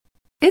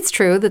It's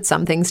true that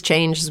some things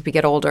change as we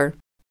get older.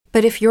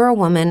 But if you're a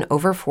woman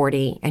over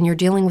 40 and you're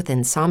dealing with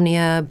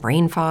insomnia,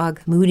 brain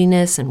fog,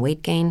 moodiness, and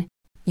weight gain,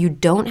 you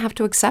don't have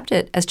to accept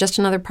it as just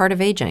another part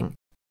of aging.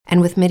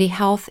 And with MIDI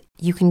Health,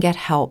 you can get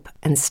help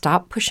and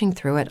stop pushing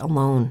through it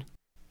alone.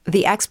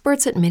 The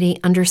experts at MIDI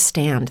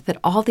understand that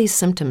all these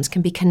symptoms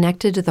can be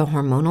connected to the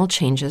hormonal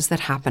changes that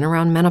happen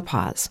around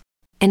menopause,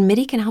 and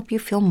MIDI can help you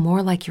feel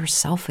more like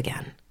yourself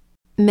again.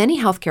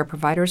 Many healthcare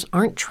providers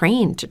aren't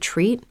trained to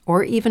treat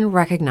or even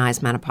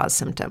recognize menopause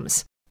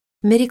symptoms.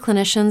 MIDI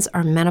clinicians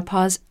are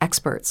menopause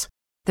experts.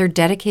 They're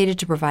dedicated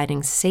to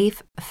providing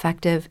safe,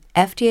 effective,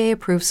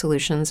 FDA-approved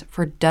solutions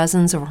for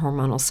dozens of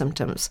hormonal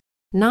symptoms,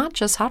 not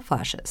just hot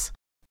flashes.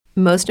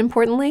 Most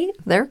importantly,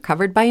 they're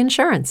covered by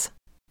insurance.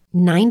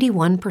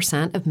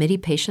 91% of MIDI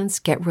patients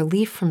get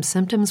relief from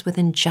symptoms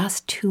within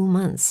just 2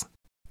 months.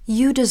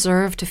 You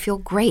deserve to feel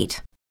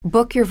great.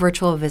 Book your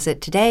virtual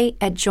visit today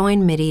at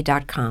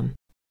joinmidi.com.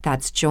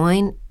 That's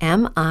joinmidi.com.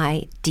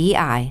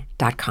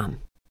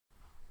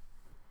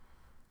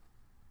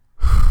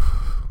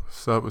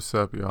 What's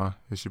up, y'all?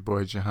 It's your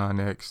boy Jahan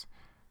X.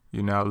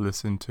 You now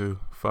listen to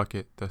Fuck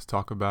It, Let's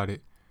Talk About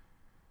It.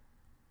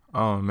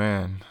 Oh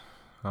man,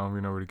 I don't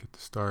even know where to get to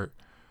start.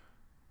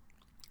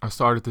 I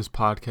started this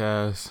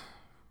podcast,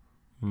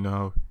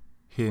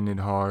 hitting it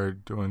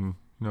hard, doing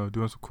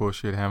some cool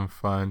shit, having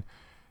fun.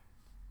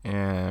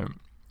 And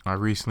I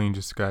recently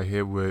just got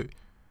hit with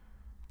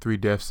 3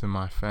 deaths in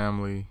my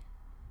family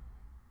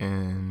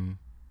in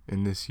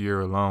this year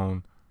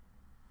alone.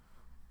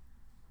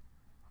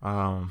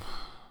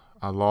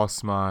 I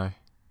lost my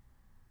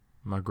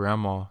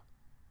grandma,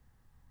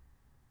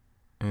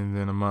 and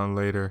then a month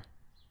later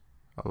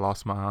I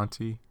lost my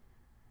auntie,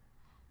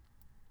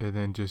 and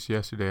then just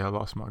yesterday I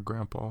lost my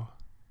grandpa.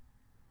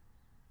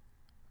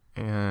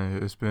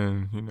 And it's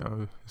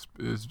been,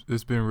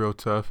 it's been real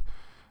tough.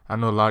 I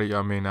know a lot of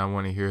y'all may not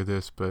want to hear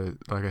this, but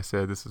like I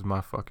said, this is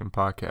my fucking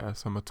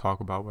podcast. I'm gonna talk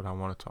about what I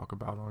want to talk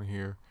about on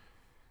here.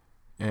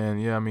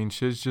 And yeah,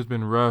 shit's just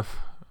been rough.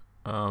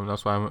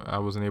 That's why I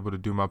wasn't able to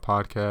do my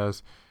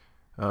podcast.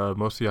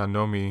 Most of y'all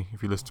know me.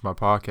 If you listen to my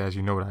podcast,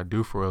 you know what I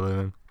do for a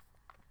living.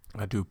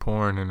 I do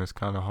porn, and it's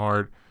kind of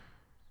hard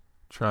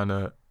trying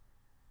to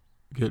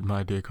get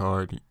my dick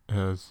hard,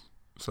 as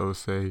so to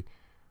say,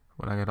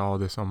 when I get all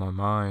this on my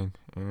mind.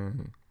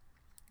 And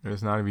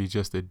it's not even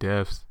just the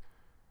deaths.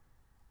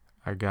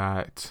 I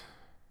got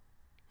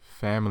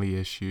family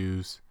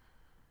issues,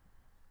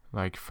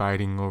 like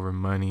fighting over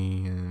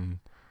money and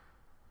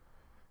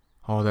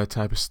all that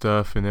type of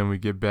stuff, and then we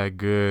get back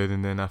good,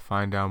 and then I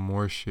find out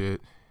more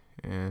shit.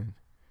 And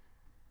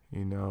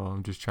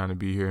I'm just trying to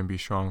be here and be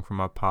strong for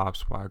my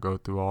pops while I go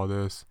through all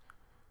this.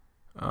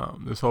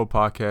 This whole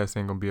podcast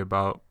ain't gonna be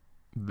about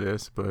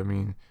this, but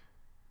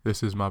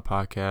this is my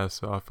podcast,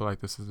 so I feel like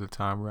this is the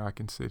time where I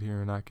can sit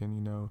here and I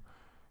can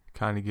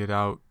kind of get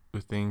out the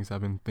things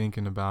I've been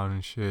thinking about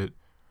and shit.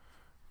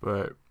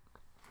 But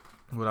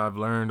what I've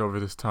learned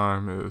over this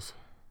time is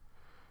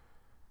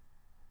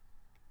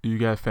you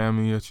got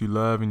family that you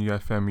love, and you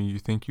got family you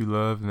think you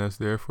love, and that's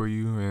there for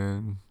you,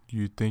 and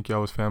you think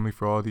y'all was family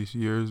for all these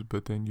years,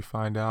 but then you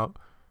find out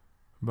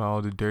about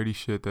all the dirty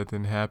shit that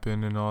didn't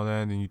happen and all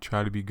that, and then you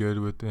try to be good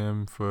with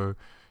them for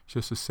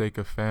just the sake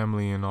of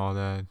family and all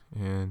that.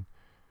 And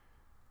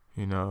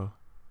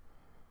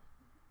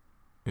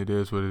it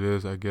is what it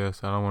is, I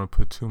guess. I don't want to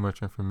put too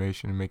much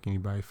information and make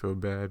anybody feel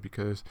bad,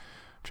 because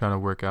I'm trying to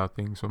work out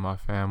things with my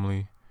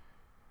family.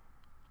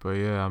 But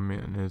yeah,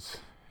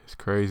 it's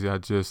crazy.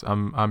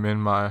 I'm in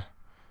my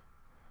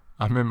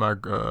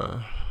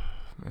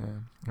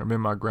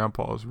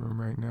grandpa's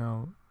room right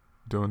now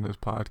doing this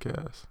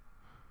podcast.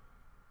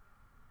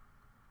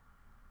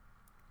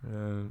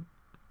 And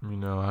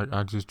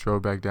I just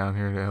drove back down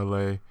here to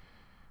LA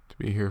to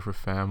be here for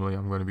family.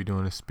 I'm going to be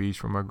doing a speech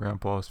for my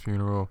grandpa's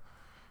funeral,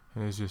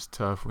 and it's just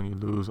tough when you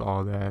lose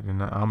all that.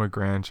 And I'm a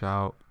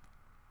grandchild.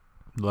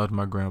 Loved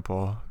my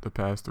grandpa. The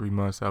past 3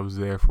 months I was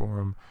there for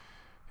him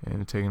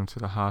and taking him to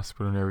the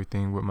hospital and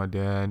everything with my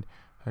dad.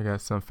 I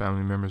got some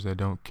family members that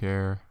don't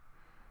care,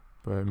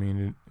 but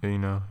it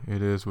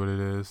is what it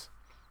is.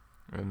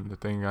 And the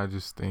thing I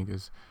just think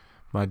is,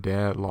 my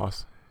dad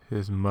lost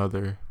his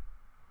mother,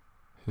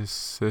 his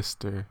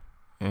sister,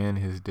 and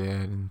his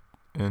dad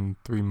in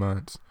 3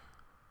 months.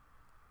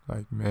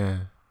 Like,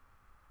 man,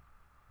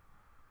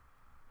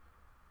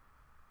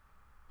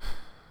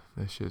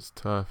 that shit's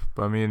tough.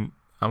 But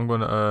I'm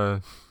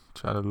gonna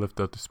try to lift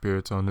up the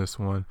spirits on this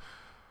one.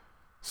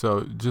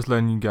 So just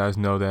letting you guys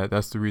know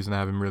that's the reason I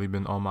haven't really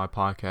been on my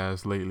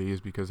podcast lately,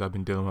 is because I've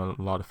been dealing with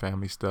a lot of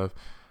family stuff.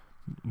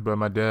 But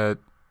my dad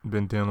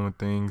been dealing with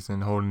things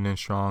and holding in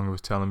strong. He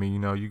was telling me,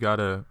 you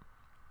gotta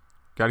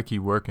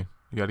keep working.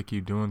 You gotta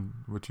keep doing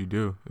what you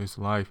do. It's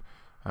life.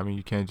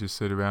 You can't just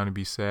sit around and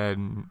be sad,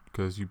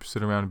 because you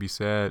sit around and be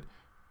sad,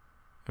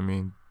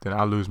 then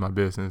I lose my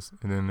business.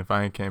 And then if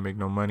I can't make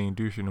no money and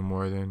do shit no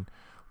more, then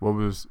what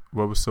was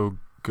so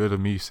good of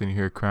me sitting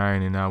here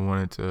crying and I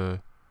wanted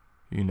to,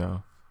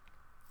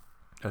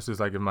 that's just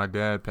like if my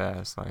dad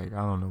passed. Like,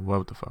 I don't know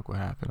what the fuck would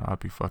happen. I'd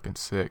be fucking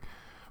sick.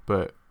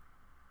 But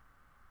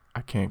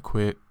I can't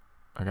quit.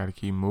 I gotta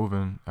keep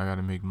moving. I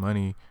gotta make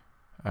money.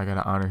 I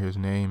gotta honor his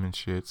name and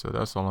shit. So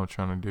that's all I'm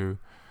trying to do.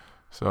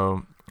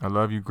 So I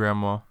love you,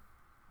 Grandma.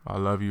 I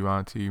love you,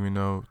 Auntie. Even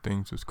though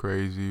things was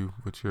crazy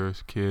with your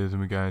kids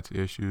and we got into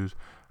issues,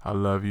 I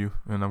love you,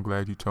 and I'm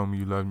glad you told me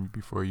you loved me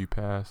before you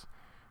passed.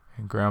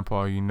 And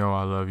Grandpa, you know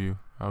I love you.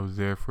 I was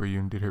there for you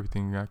and did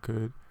everything I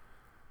could.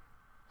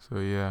 So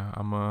yeah,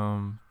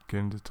 I'm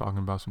getting to talking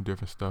about some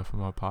different stuff in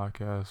my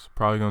podcast.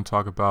 Probably gonna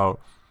talk about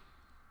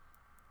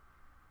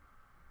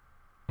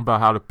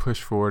how to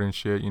push forward and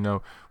shit. You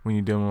know, when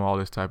you're dealing with all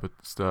this type of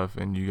stuff,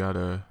 and you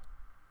gotta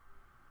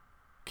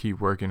keep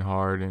working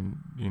hard, and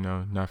you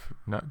know,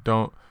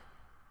 don't.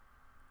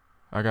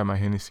 I got my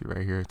Hennessy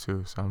right here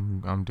too, so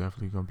I'm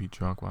definitely gonna be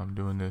drunk while I'm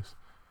doing this.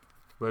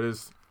 But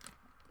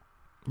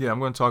I'm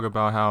gonna talk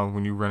about how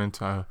when you run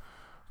into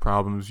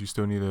problems, you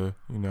still need to,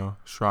 you know,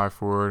 strive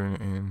forward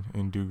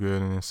and do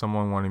good. And then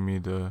someone wanted me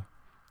to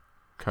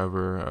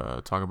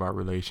talk about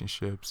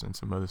relationships and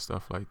some other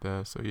stuff like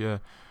that. So yeah,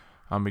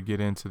 I'm gonna get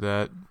into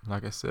that.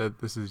 Like I said,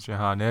 this is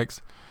Jahan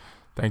X.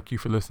 Thank you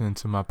for listening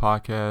to my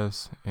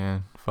podcast,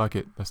 and fuck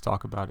it, let's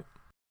talk about it.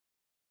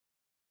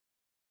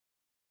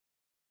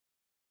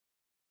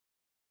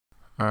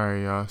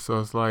 Alright, y'all. So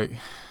it's like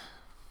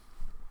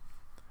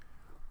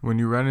when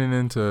you're running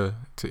into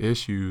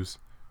issues,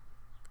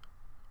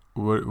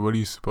 what are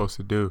you supposed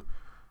to do?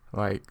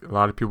 Like, a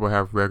lot of people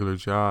have regular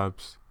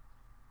jobs,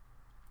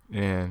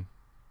 and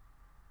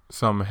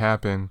something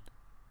happen,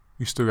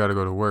 you still got to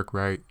go to work,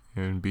 right?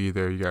 And be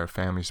there. You got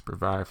families to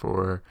provide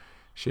for.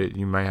 Shit,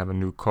 you might have a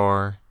new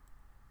car,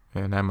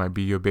 and that might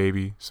be your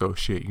baby. So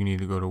shit, you need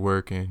to go to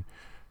work and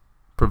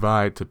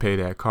provide to pay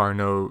that car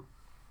note.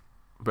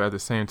 But at the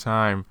same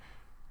time,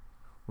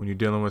 when you're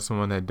dealing with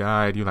someone that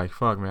died, you're like,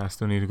 fuck, man, I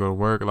still need to go to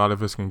work. A lot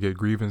of us can get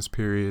grievance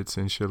periods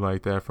and shit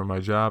like that for my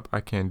job.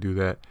 I can't do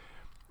that.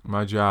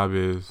 My job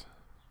is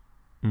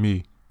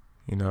me.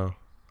 You know,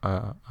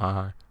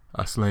 I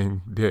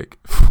sling dick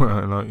for,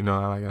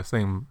 I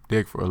sling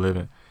dick for a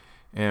living.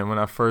 And when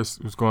I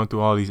first was going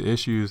through all these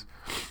issues,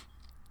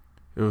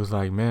 it was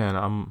like, man,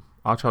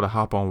 I'll try to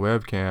hop on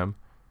webcam,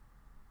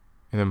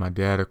 and then my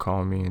dad will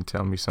call me and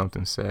tell me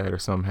something sad or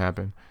something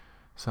happened.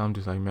 So I'm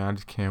just like, man, I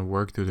just can't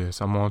work through this.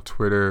 I'm on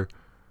Twitter,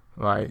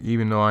 like,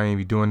 even though I ain't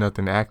be doing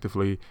nothing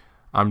actively,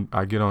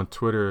 I get on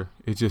Twitter.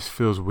 It just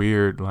feels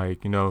weird,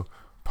 like, you know,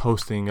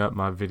 posting up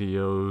my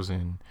videos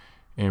and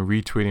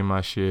retweeting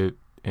my shit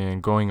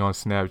and going on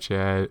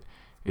Snapchat.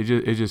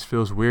 It just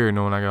feels weird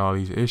knowing I got all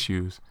these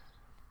issues.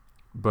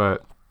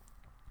 But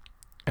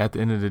at the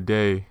end of the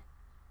day,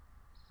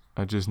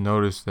 I just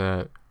noticed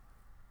that,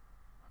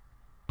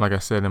 like I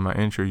said in my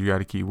intro, you got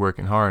to keep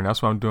working hard. And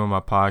that's why I'm doing my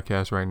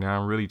podcast right now.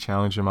 I'm really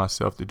challenging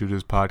myself to do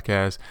this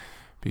podcast,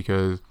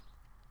 because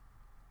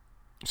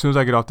as soon as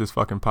I get off this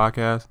fucking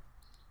podcast,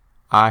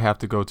 I have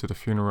to go to the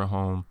funeral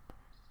home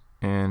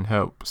and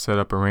help set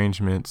up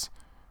arrangements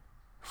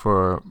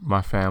for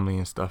my family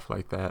and stuff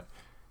like that.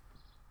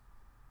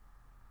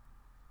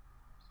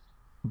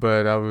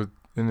 But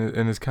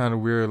and it's kind of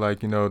weird,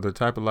 like, you know, the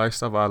type of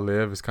lifestyle I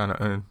live is kind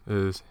of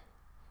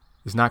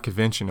is not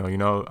conventional. You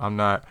know, I'm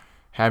not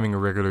having a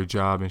regular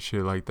job and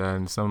shit like that.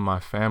 And some of my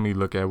family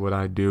look at what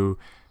I do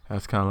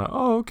as kind of like,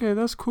 oh, okay,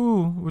 that's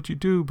cool what you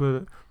do,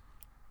 but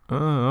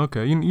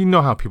okay. You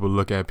know how people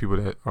look at people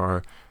that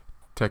are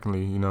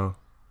technically, you know,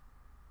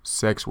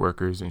 sex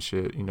workers and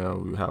shit. You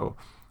know how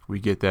we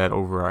get that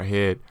over our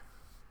head.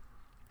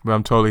 But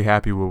I'm totally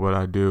happy with what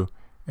I do.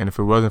 And if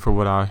it wasn't for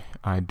what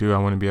I do, I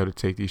want to be able to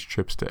take these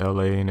trips to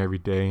LA and every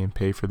day and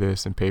pay for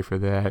this and pay for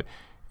that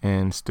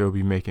and still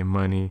be making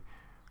money.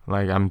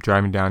 Like, I'm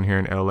driving down here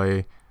in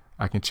LA,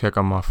 I can check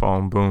on my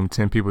phone, boom,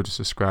 10 people just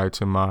subscribe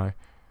to my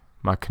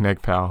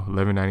Connect Pal,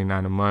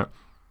 $11.99 a month.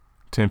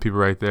 10 people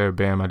right there,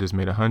 bam, I just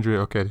made $100.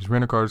 Okay, this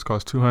rental car just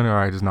cost $200. All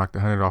right, just knocked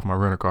 $100 off my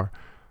rental car.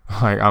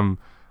 Like, I'm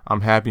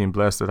happy and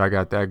blessed that I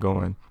got that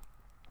going.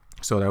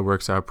 So that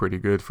works out pretty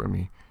good for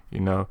me, you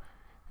know.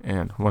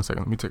 And one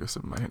second, let me take a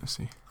sip of my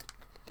Hennessy.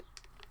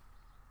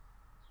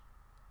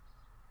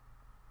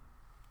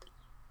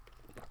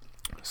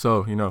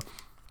 So, you know,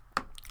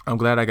 I'm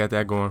glad I got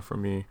that going for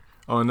me.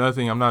 Oh, another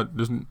thing,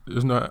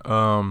 isn't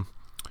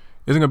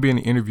gonna be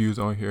any interviews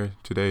on here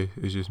today.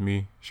 It's just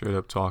me straight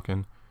up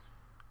talking.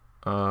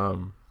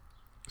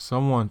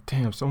 Someone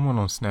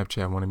on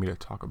Snapchat wanted me to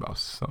talk about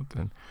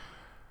something.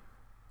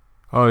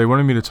 Oh, they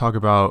wanted me to talk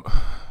about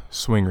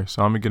swingers.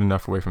 So I'm gonna get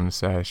enough away from the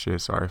sad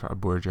shit. Sorry if I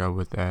bored y'all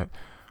with that.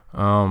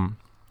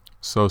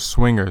 So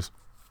swingers.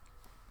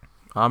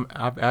 That's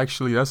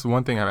the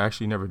one thing I've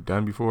actually never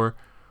done before,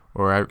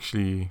 or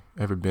actually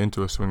ever been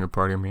to a swinger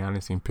party. I mean,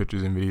 I've seen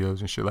pictures and videos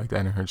and shit like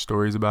that and heard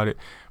stories about it,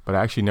 but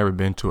I actually never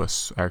been to a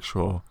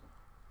actual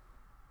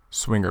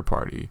swinger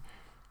party.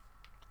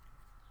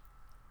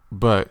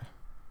 But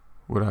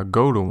would I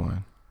go to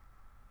one?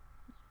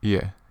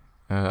 Yeah,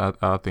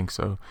 I think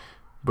so.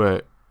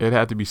 But it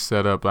had to be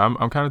set up. I'm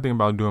kind of thinking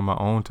about doing my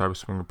own type of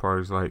swinger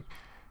parties. Like,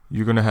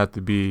 you're gonna have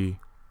to be.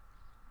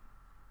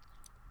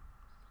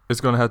 It's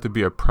gonna have to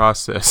be a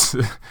process.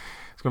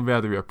 It's it's gonna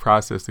have to be a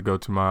process to go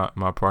to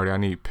my party. I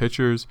need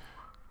pictures.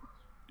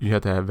 You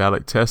have to have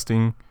valid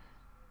testing.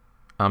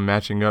 I'm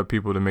matching up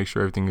people to make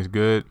sure everything is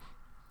good.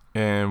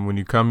 And when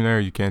you come in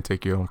there, you can't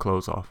take your own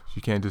clothes off.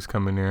 You can't just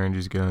come in there and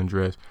just get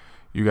undressed.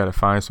 You got to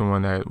find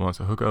someone that wants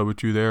to hook up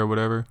with you there or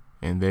whatever,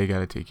 and they got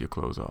to take your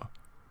clothes off.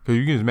 Because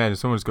you can just imagine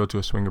someone just go to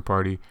a swinger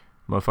party,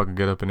 motherfucker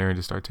get up in there and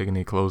just start taking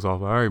their clothes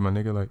off. All right, my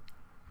nigga, like,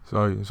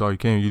 it's all you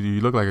can. You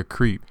look like a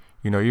creep.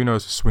 You know, even though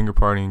it's a swinger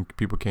party and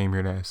people came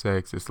here to have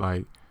sex, it's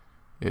like,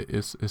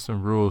 it's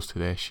some rules to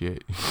that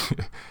shit.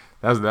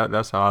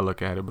 That's how I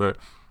look at it. But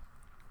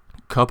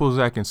couples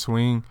that can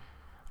swing,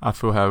 I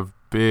feel have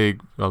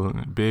big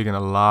and a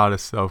lot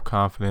of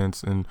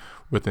self-confidence and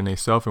within a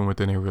self and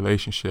within a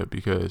relationship,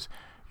 because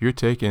you're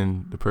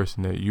taking the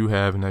person that you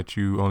have and that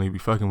you only be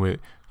fucking with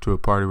to a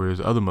party where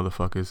there's other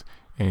motherfuckers,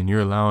 and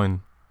you're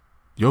allowing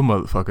your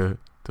motherfucker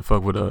to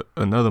fuck with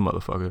another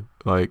motherfucker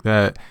like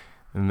that,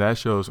 and that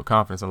shows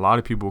confidence. A lot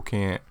of people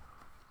can't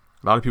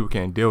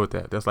deal with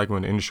that. That's like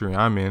when the industry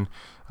I'm in,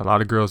 a lot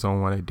of girls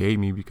don't want to date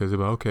me because they're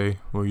like, okay,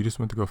 well, you just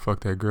went to go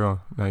fuck that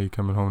girl, now you're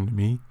coming home to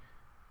me.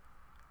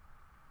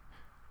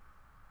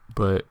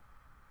 But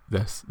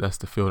that's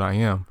the field I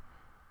am.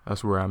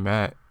 That's where I'm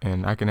at,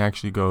 and I can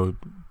actually go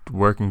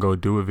work and go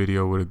do a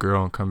video with a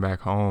girl and come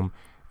back home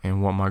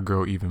and want my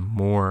girl even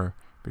more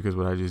because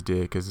what I just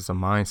did, because it's a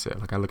mindset.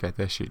 Like, I look at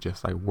that shit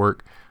just like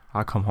work.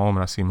 I come home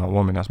and I see my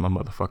woman, that's my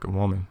motherfucking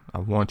woman. I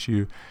want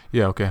you.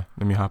 Yeah, okay,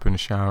 let me hop in the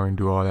shower and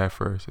do all that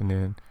first, and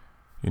then,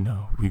 you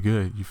know, we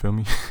good. You feel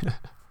me?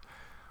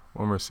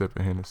 One more sip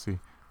of Hennessy.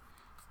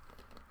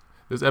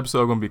 This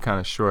episode going to be kind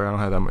of short. I don't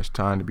have that much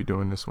time to be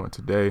doing this one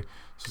today, so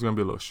it's going to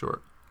be a little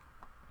short.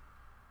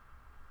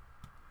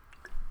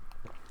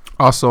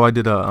 Also, I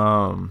did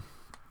a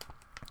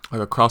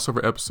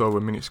crossover episode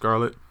with Minnie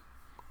Scarlett.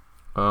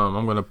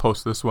 I'm going to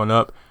post this one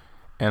up,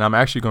 and I'm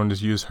actually going to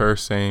just use her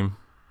same,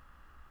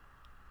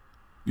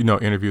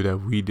 interview that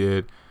we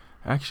did.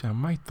 Actually, I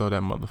might throw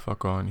that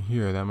motherfucker on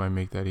here. That might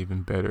make that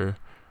even better.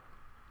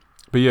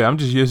 But yeah, I'm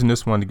just using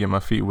this one to get my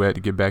feet wet,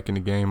 to get back in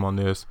the game on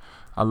this.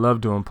 I love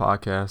doing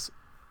podcasts.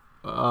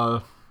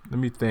 Let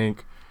me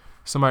think.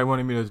 Somebody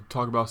wanted me to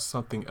talk about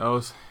something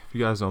else. If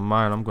you guys don't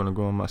mind, I'm going to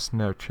go on my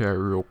Snapchat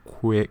real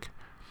quick.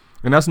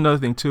 And that's another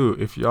thing too.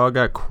 If y'all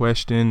got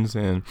questions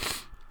and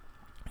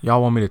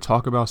y'all want me to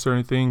talk about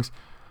certain things,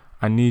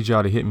 I need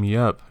y'all to hit me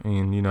up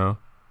and,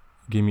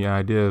 give me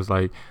ideas.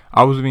 Like,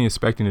 I wasn't even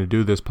expecting to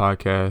do this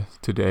podcast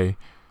today,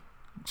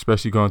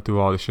 especially going through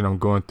all the shit I'm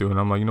going through. And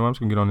I'm like, I'm just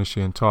going to get on this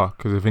shit and talk.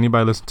 Because if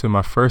anybody listened to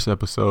my first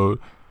episode,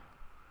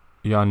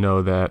 y'all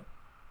know that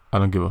I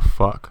don't give a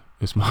fuck.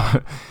 It's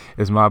my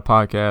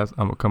podcast.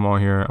 I'm going to come on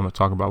here. I'm going to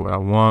talk about what I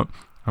want.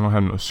 I don't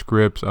have no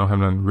scripts. I don't have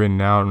nothing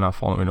written out. I'm not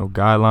following no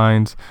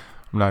guidelines.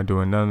 I'm not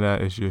doing none of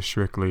that. It's just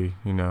strictly,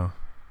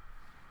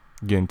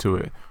 getting to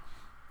it.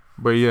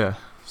 But yeah,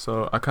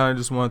 so I kind of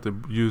just wanted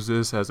to use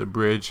this as a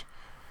bridge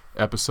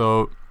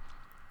episode.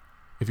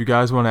 If you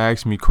guys want to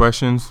ask me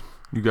questions,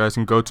 you guys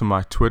can go to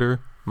my Twitter.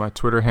 My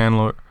Twitter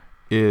handle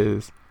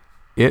is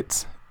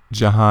It's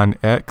Jahan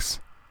X.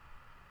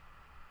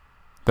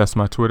 That's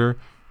my Twitter.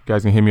 You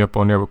guys can hit me up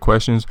on there with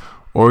questions,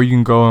 or you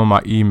can go on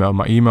my email.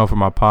 My email for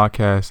my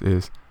podcast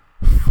is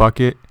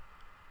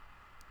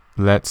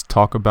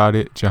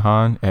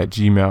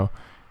fuckitlet'stalkaboutitjahan@gmail.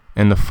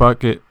 And the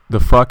fuck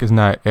is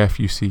not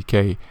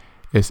F-U-C-K,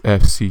 it's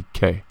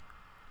F-C-K,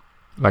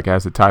 like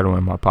as the title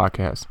in my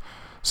podcast.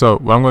 So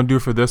what I'm going to do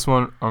for this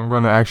one, I'm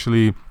going to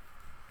actually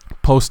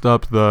post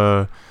up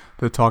the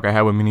talk I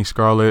had with Minnie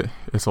Scarlett.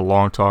 It's a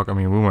long talk. I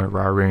mean, we went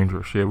right range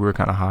or shit. We were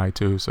kind of high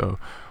too, so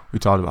we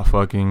talked about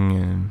fucking,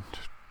 and I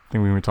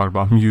think we even talked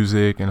about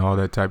music and all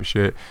that type of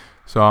shit.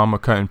 So I'm going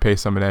to cut and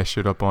paste some of that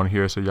shit up on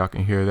here so y'all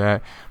can hear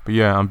that. But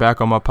yeah, I'm back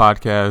on my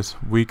podcast.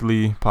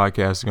 Weekly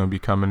podcast is going to be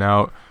coming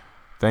out.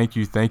 Thank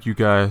you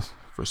guys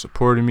for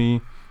supporting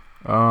me.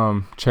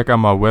 Check out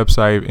my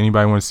website. If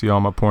anybody want to see all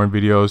my porn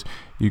videos,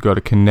 you go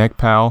to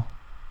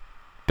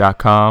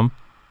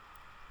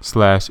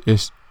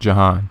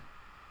connectpal.com/itsjahan.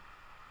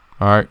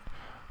 Alright,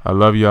 I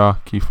love y'all.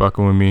 Keep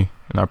fucking with me,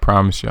 and I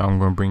promise y'all I'm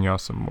going to bring y'all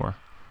some more.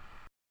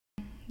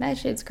 That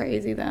shit's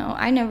crazy though.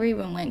 I never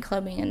even went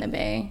clubbing in the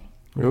Bay.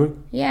 Really?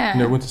 Yeah. You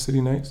never went to City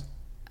Nights?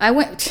 I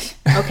went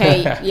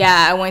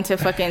to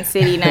fucking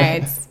City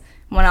Nights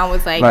when I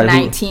was like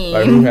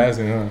 19. Who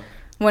hasn't, huh?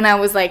 When I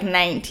was like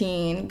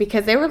 19,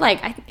 because they were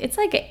like, it's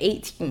like an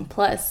 18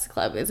 plus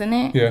club, isn't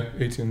it? Yeah,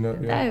 18 up.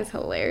 Yeah. That is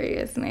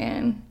hilarious,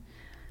 man.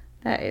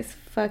 That is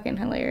fucking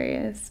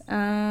hilarious.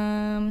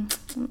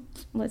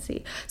 Let's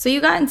see. So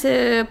you got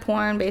into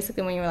porn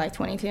basically when you were like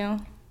 22? You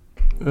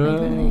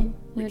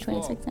were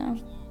 26 now?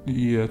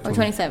 Yeah. Or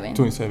 27?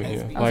 27,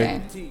 yeah. Okay.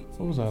 Like,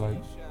 what was I,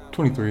 like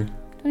 23?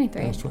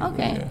 23. 23,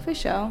 Okay, yeah. For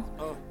sure.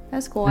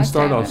 That's cool. I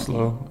started off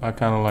slow. I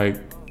kind of like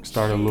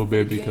started a little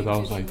bit because I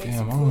was like,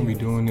 damn, I'm gonna be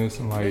doing this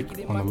and like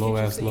on the low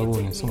ass level,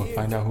 and then someone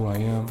find out who I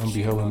am, I'm gonna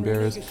be hella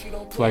embarrassed.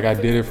 So like I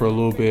did it for a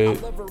little bit,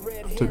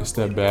 took a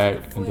step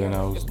back, and then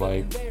I was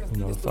like, you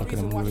know, fuck it,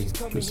 I'm really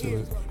pursue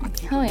it.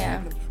 Hell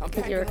yeah.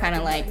 Because you were kind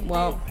of like,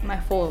 well,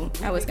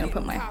 I was gonna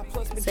put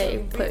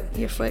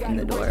your foot in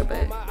the door,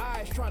 but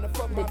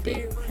the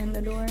dick in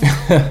the door.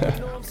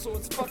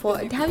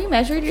 Have you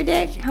measured your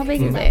dick? How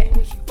big is it?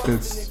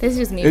 This is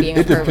just me being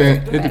a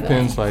pervert. It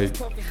depends, like,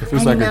 if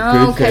it's like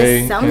a good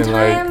day.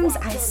 Sometimes,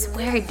 I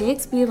swear,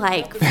 dicks be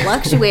like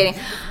fluctuating.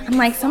 I'm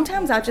like,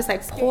 sometimes I'll just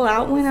like pull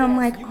out one and I'm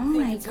like, oh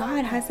my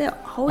God, has it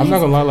always? I'm not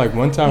gonna lie, like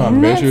one time I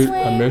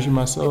measured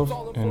myself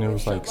and it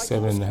was like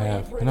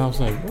 7.5. And I was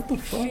like, what the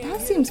fuck?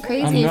 That seems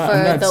crazy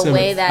for the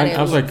way that it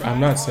I was like, I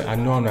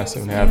know I'm not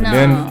 7.5. And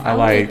then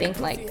I think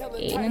like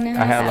 8.5.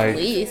 I had like at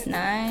least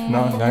 9.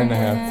 No,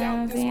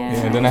 9.5.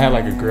 Yeah, and then I had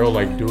like a girl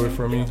like do it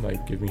for me,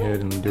 like give me head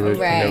and do it,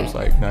 and it was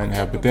like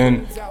 9.5. But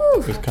then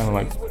it was kind of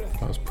like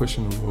I was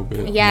pushing a little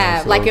bit. Yeah, you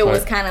know? So like it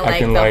was kind of like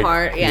the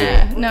heart.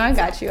 Yeah. No, I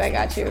got you.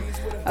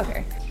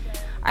 Okay.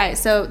 All right,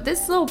 so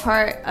this little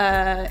part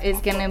is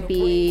gonna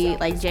be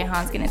like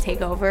Jayhan's gonna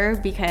take over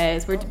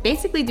because we're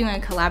basically doing a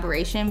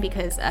collaboration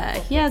because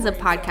he has a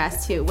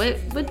podcast too.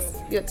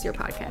 What's your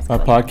podcast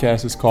called? My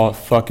podcast is called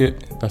Fuck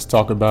It. Let's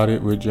Talk About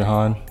It with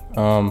Jayhan.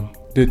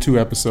 Did 2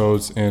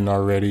 episodes in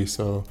already,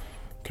 so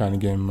kind of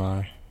getting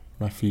my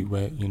feet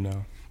wet, you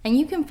know. And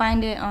you can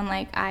find it on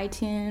like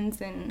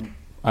iTunes and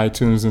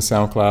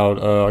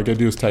SoundCloud. All you gotta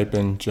do is type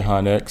in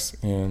Jayhan X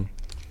and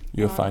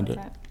you'll find it.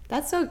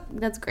 That's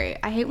great.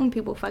 I hate when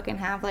people fucking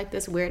have like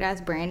this weird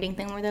ass branding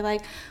thing where they're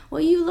like, well,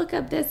 you look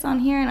up this on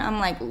here, and I'm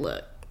like,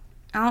 look,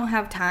 I don't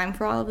have time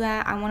for all of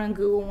that. I want to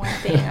Google one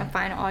thing and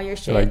find all your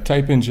shit. Like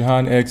type in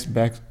Jayhan X /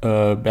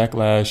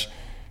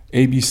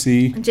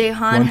 ABC.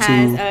 Jayhan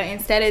has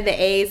instead of the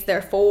A's,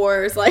 they're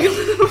 4s. Like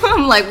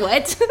I'm like,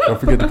 what? Don't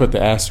forget to put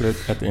the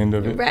asterisk at the end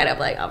of it. Right. I'm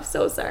like, I'm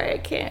so sorry. I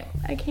can't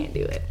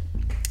do it.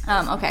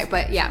 Okay,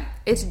 but yeah,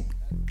 it's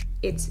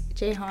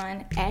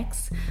Jayhan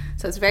X.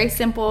 So it's very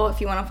simple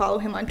if you want to follow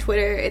him on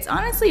Twitter. It's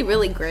honestly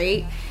really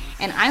great.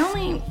 And I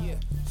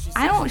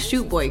don't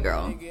shoot boy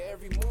girl.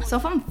 So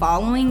if I'm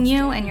following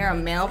you and you're a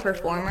male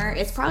performer,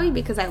 it's probably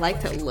because I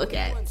like to look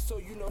at.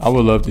 I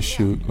would love to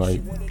shoot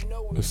like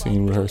a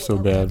scene with her so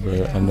bad,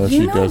 but I know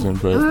she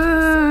doesn't, but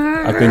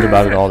I think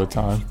about it all the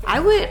time. I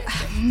would.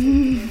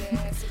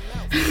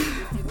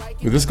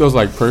 But this goes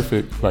like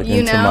perfect like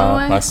into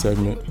my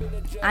segment.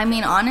 I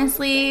mean,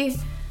 honestly,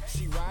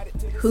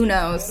 who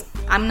knows?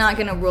 I'm not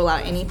gonna rule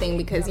out anything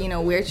because, you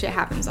know, weird shit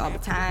happens all the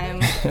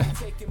time.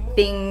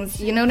 Things,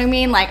 you know what I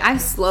mean? Like, I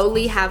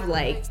slowly have,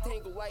 like,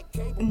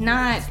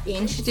 not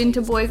inched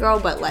into boy girl,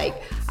 but,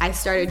 like, I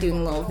started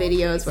doing little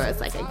videos where it's,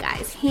 like, a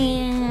guy's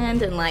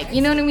hand and, like,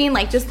 you know what I mean?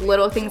 Like, just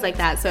little things like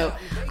that. So,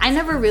 I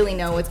never really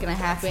know what's gonna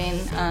happen.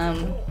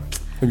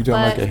 Have you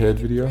done, like, a head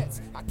video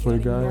for a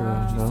guy? Or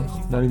no?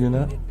 Not even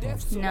that?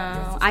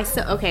 No.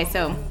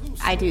 So,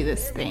 I do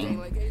this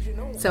thing.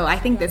 So I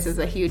think this is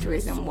a huge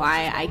reason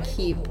why I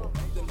keep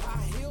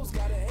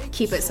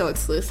it so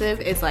exclusive.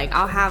 It's like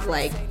I'll have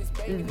like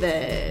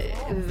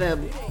the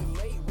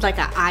like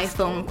an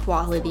iPhone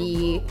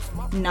quality,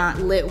 not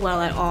lit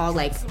well at all,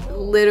 like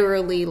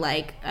literally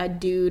like a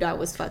dude I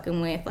was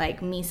fucking with,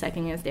 like me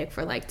sucking his dick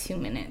for like 2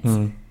 minutes.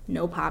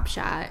 No pop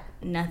shot,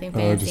 nothing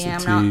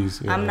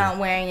fancy. I'm not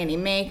wearing any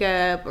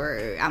makeup,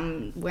 or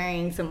I'm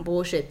wearing some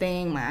bullshit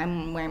thing.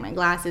 I'm wearing my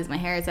glasses, my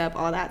hair is up,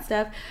 all that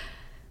stuff.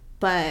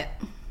 But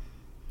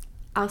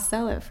I'll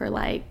sell it for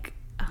like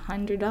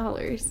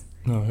 $100.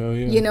 Oh, hell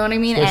yeah. You know what I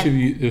mean?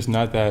 Especially if it's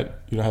not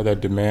that, you don't have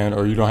that demand,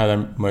 or you don't have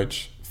that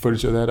much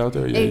footage of that out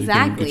there. Yeah,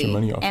 exactly. You can get your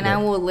money off and of that.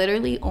 I will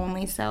literally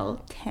only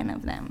sell 10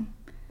 of them.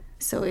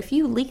 So if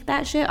you leak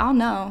that shit, I'll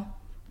know.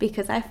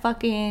 Because I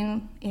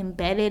fucking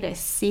embedded a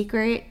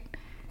secret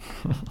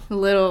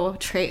little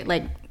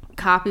like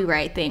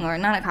copyright thing, or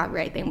not a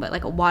copyright thing, but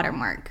like a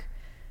watermark.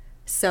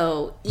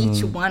 So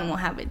each one will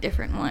have a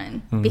different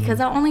one, because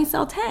I'll only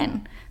sell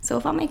 10. So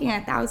if I'm making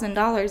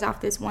 $1,000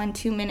 off this 1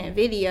 2-minute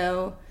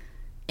video,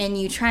 and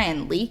you try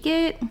and leak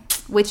it,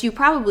 which you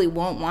probably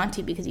won't want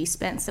to because you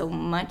spent so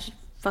much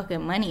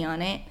fucking money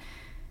on it,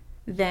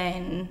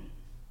 then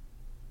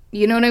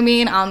you know what I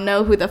mean? I'll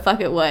know who the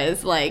fuck it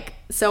was. Like,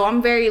 so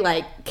I'm very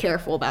like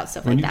careful about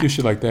stuff like that. When you do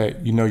shit like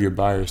that, you know your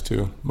buyers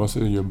too. Most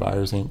of your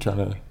buyers ain't trying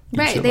to.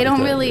 Right. They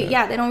don't really.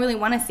 Yeah, they don't really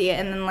want to see it.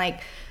 And then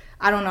like,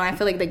 I don't know. I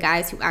feel like the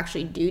guys who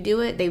actually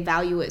do it, they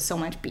value it so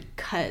much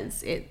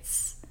because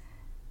it's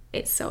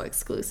so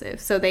exclusive.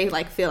 So they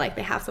like feel like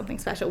they have something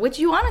special, which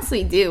you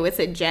honestly do. It's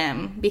a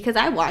gem, because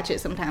I watch it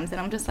sometimes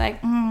and I'm just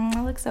like,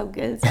 I look so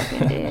good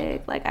sucking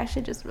dick. Like, I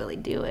should just really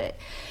do it.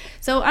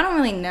 So I don't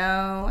really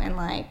know. And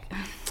like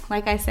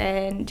I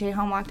said,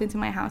 Jayhan walked into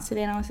my house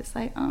today and I was just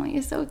like, oh,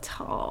 you're so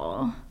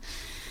tall.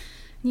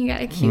 You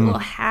got a cute little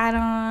hat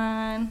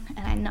on,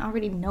 and I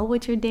already know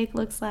what your dick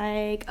looks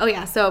like. Oh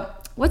yeah, so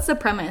what's the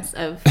premise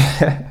of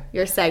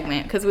your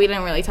segment? Because we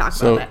didn't really talk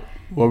about that.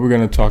 What we're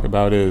going to talk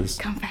about is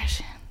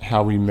confession,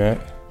 how we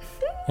met,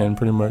 and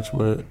pretty much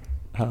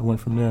how it went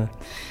from there.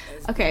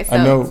 Okay, so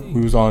I know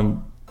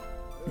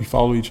we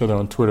follow each other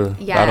on Twitter.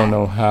 Yeah. I don't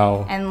know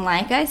how. And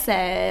like I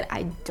said,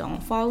 I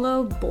don't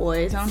follow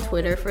boys on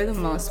Twitter for the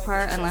most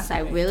part unless I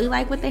really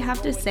like what they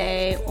have to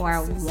say or I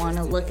want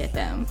to look at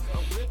them.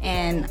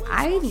 And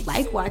I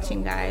like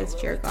watching guys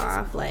jerk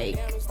off. Like,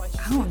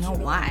 I don't know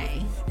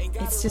why.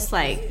 It's just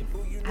like,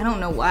 I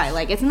don't know why.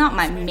 Like, it's not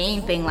my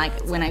main thing. Like,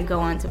 when I go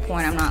onto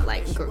porn, I'm not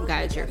like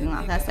guys jerking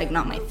off. That's like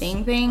not my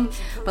thing.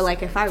 But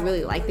like, if I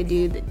really like the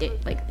dude, the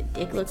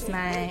dick looks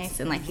nice,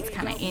 and like he's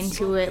kind of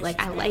into it.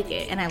 Like, I like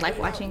it, and I like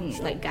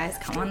watching like guys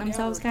come on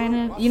themselves,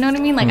 kind of. You know what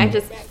I mean? Like,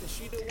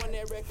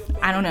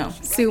 I don't know.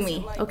 Sue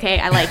me, okay?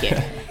 I like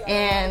it.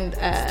 And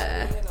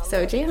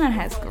so Jayhan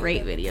has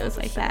great videos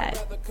like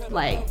that.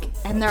 Like,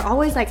 and they're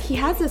always like, he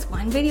has this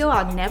one video,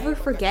 I'll never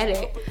forget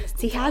it.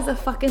 So he has a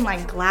fucking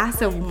like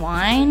glass of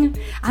wine.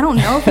 I don't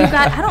know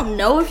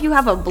if you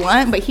have a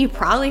blunt, but he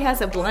probably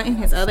has a blunt in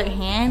his other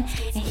hand.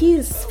 And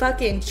he's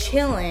fucking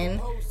chilling,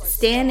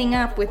 standing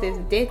up with his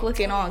dick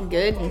looking all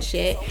good and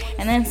shit.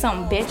 And then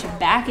some bitch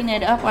backing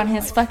it up on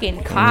his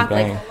fucking cock.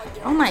 Like,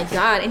 oh my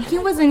God. And he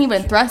wasn't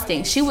even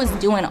thrusting. She was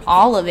doing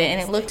all of it, and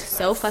it looked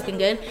so fucking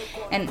good.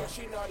 And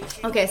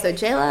okay, so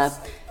Jayla,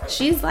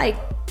 she's like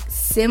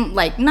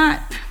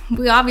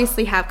we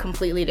obviously have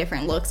completely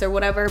different looks or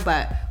whatever,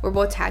 but we're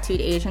both tattooed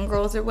Asian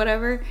girls or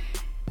whatever.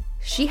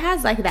 She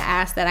has like the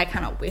ass that I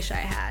kind of wish I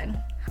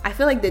had. I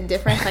feel like the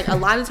difference, like a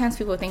lot of times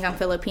people think I'm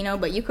Filipino,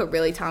 but you could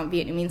really tell I'm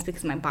Vietnamese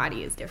because my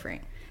body is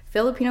different.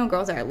 Filipino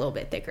girls are a little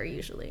bit thicker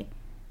usually.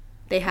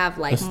 They have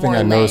like That's more the thing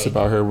I noticed leg.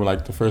 about her. When,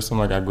 like, the first time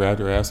like I grabbed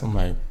her ass, I'm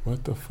like,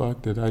 what the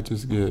fuck did I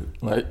just get?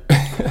 Like,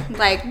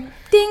 like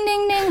ding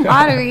ding ding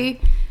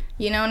lottery.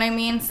 You know what I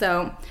mean?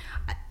 So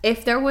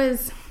if there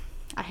was,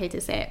 I hate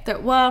to say it,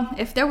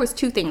 if there was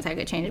two things I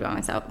could change about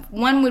myself,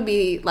 one would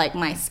be like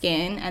my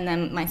skin, and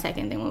then my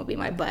second thing would be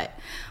my butt.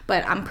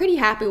 But I'm pretty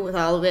happy with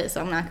all of it,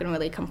 so I'm not gonna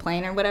really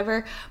complain or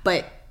whatever.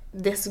 But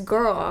this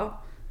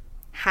girl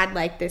had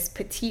like this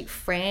petite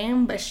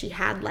frame, but she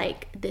had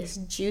like this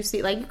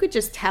juicy, like you could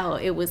just tell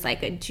it was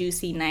like a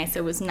juicy, nice,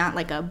 it was not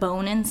like a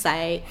bone in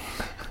sight,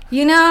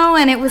 you know.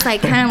 And it was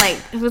like kind of like,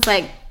 it was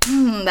like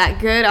that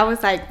good. I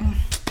was like,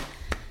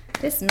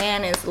 this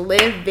man is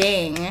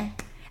living.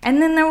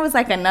 And then there was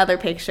like another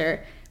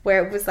picture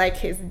where it was like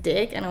his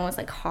dick, and it was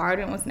like hard,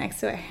 and it was next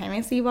to a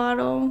Hennessy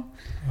bottle.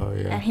 Oh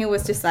yeah. And he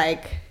was just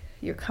like,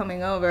 you're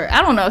coming over.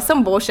 I don't know,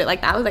 some bullshit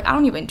like that. I was like, I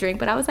don't even drink,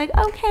 but I was like,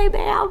 okay,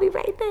 babe, I'll be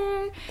right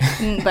there.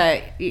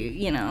 But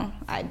you know,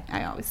 I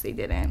obviously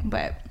didn't.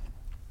 But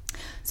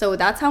so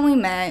that's how we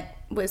met,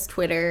 was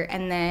Twitter.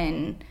 And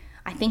then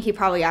I think he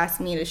probably asked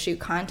me to shoot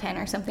content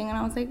or something, and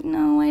I was like,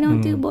 no, I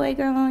don't do boy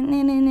girl,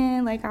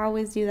 nah. Like, I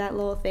always do that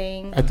little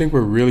thing. I think what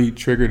really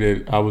triggered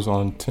it, I was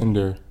on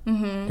Tinder,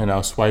 and I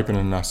was swiping,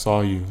 and I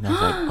saw you, and I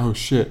was like, oh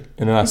shit.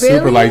 And then I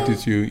super liked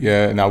it you,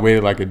 yeah, and I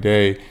waited like a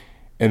day,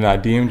 and I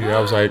DM'd you. I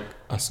was like,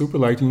 I super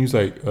liked you. And you was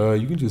like,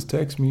 you can just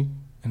text me.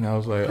 And I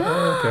was like,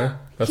 oh, okay.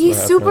 That's he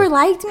super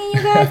liked me,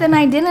 you guys, and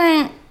I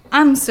didn't.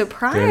 I'm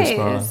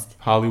surprised.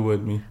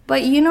 Hollywood me.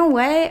 But you know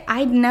what?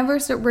 I'd never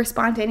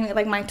respond to anything.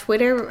 Like my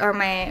Twitter or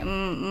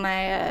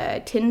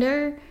my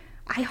Tinder,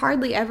 I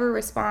hardly ever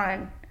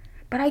respond.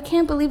 But I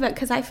can't believe it,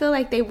 because I feel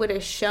like they would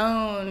have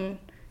shown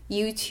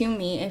you to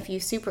me if you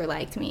super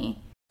liked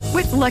me.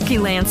 With Lucky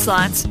Land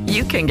Slots,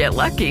 you can get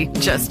lucky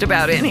just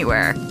about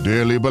anywhere.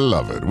 Dearly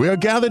beloved, we are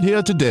gathered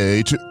here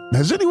today to...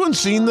 Has anyone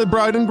seen the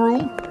bride and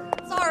groom?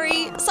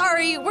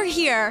 Sorry, we're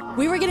here.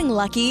 We were getting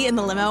lucky in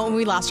the limo and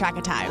we lost track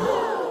of time.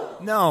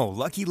 No,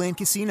 Lucky Land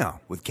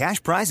Casino, with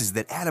cash prizes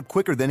that add up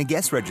quicker than a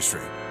guest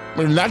registry.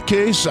 In that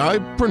case, I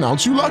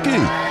pronounce you lucky.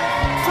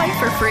 Play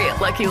for free at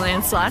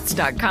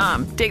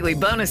LuckyLandSlots.com. Daily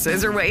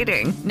bonuses are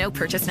waiting. No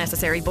purchase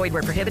necessary. Void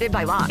where prohibited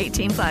by law.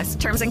 18+.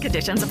 Terms and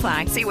conditions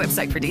apply. See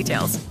website for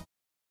details.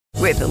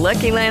 With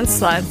Lucky Land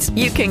Slots,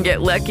 you can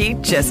get lucky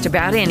just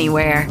about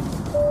anywhere.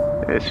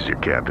 This is your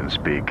captain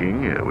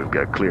speaking. We've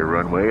got clear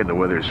runway and the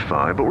weather's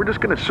fine, but we're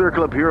just going to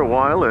circle up here a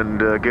while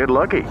and get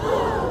lucky.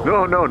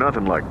 No,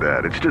 nothing like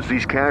that. It's just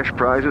these cash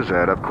prizes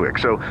add up quick.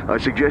 So I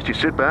suggest you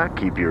sit back,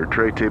 keep your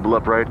tray table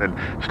upright, and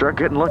start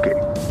getting lucky.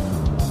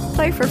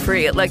 Play for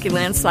free at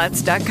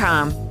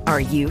LuckyLandSlots.com.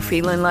 Are you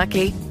feeling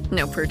lucky?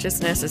 No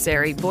purchase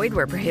necessary. Void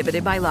where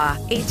prohibited by law.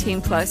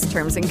 18+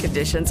 terms and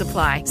conditions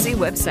apply. See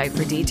website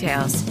for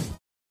details.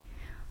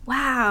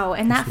 Wow,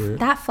 and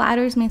that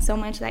flatters me so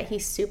much that he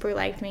super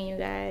liked me, you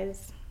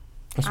guys.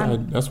 That's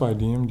why I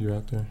DM'd you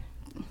out there.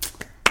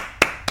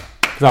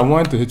 Because I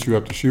wanted to hit you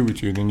up to shoot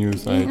with you, then you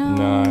was like,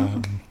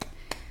 nah.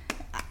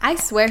 I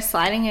swear,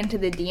 sliding into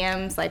the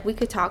DMs, like, we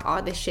could talk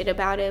all this shit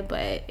about it,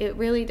 but it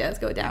really does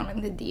go down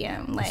in the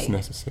DM. Like, it's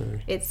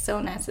necessary. It's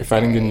so necessary. If I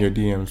didn't get in your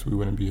DMs, we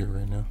wouldn't be here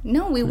right now.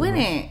 No, we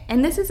wouldn't.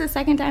 And this is the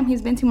second time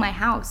he's been to my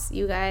house,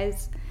 you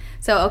guys.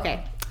 So,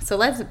 okay. So,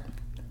 let's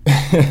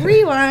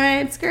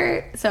rewind,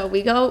 skirt. So,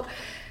 we go.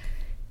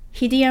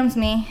 He DMs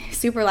me,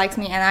 super likes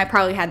me, and I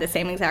probably had the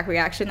same exact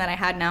reaction that I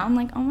had now. I'm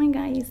like, oh my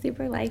God, you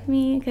super like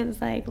me? Because,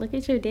 like, look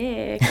at your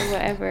dick or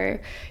whatever,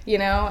 you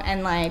know?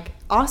 And, like,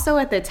 also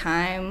at the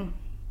time,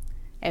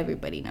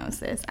 everybody knows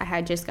this. I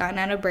had just gotten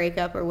out of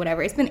breakup or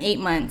whatever. It's been 8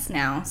 months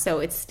now, so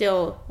it's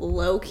still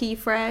low-key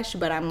fresh,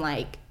 but I'm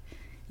like,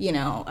 you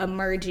know,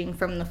 emerging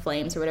from the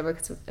flames or whatever,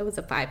 because it was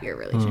a 5-year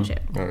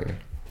relationship. Okay.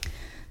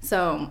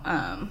 So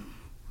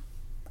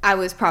I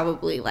was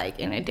probably like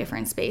in a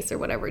different space or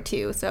whatever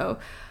too. So,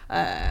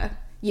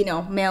 you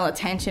know, male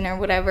attention or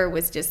whatever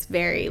was just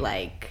very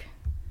like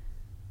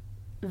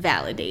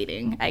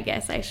validating, I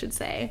guess I should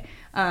say.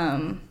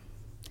 And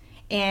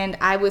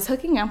I was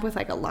hooking up with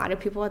like a lot of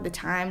people at the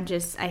time,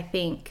 just I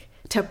think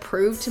to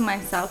prove to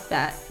myself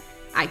that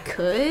I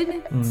could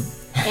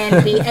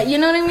and be, you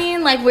know what I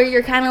mean? Like where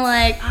you're kind of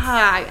like,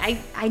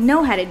 I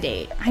know how to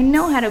date. I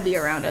know how to be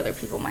around other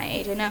people my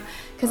age. I know,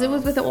 because it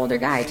was with an older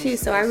guy too.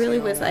 So I really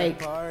was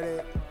like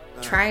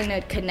trying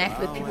to connect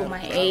with people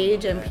my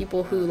age and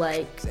people who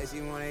like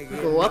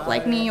grew up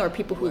like me, or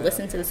people who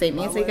listen to the same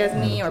music as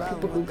me, or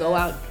people who go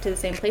out to the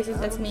same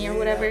places as me or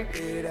whatever.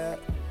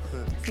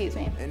 Excuse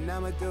me.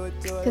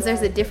 Because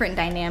there's a different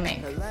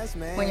dynamic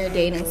when you're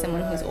dating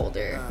someone who's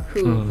older,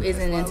 who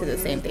isn't into the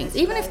same things.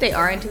 Even if they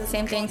are into the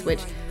same things,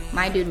 which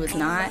my dude was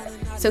not.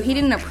 So he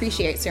didn't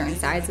appreciate certain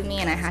sides of me,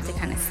 and I had to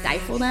kind of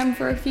stifle them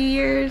for a few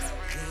years.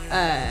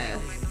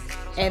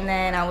 And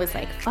then I was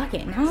like, fuck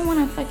it. Now I want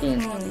to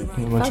fucking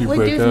fuck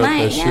with dudes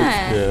my age.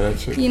 Yeah.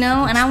 You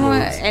know, and I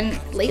want,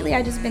 and lately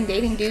I just been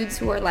dating dudes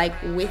who are like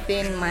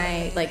within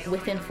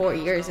 4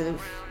 years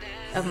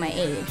of my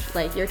age.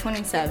 Like, you're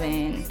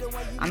 27,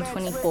 I'm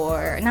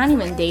 24. Not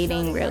even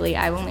dating, really.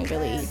 I only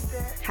really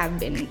have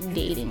been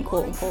dating,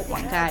 quote unquote,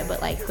 one guy,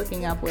 but like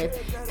hooking up with,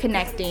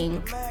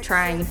 connecting,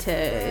 trying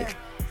to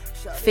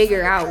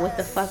figure out what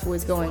the fuck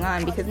was going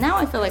on, because now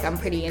I feel like I'm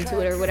pretty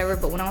into it or whatever.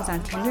 But when I was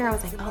on Tinder, I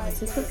was like, oh,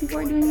 is this what people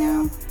are doing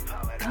now?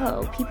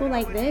 Oh, people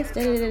like this,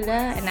 da da da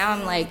da. And now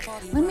I'm like,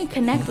 let me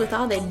connect with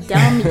all the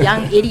dumb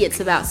young idiots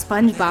about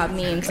SpongeBob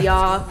memes,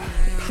 y'all.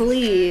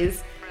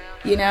 Please.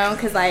 You know,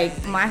 because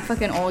like my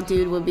fucking old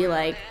dude would be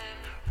like,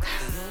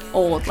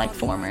 old, like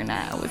former,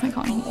 not, I wasn't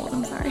calling him old,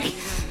 I'm sorry.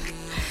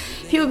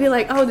 He would be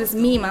like, oh, this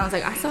meme. I was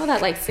like, I saw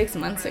that like 6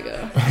 months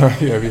ago.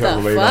 Yeah, we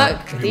have the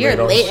fuck? You're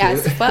late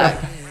as fuck.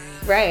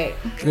 Right.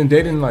 And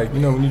dating, like,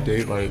 you know, when you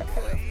date like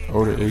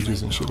older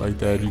ages and shit like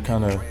that, you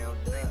kind of,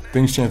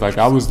 things change. Like,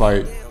 I was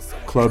like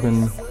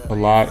clubbing a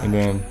lot, and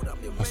then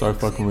I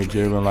started fucking with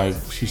Jalen. Like,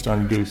 she's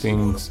starting to do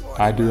things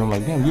I do. I'm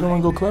like, damn, you don't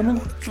want to go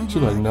clubbing? She's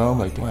like, no. I'm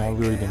like, damn, I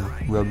really been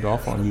rubbed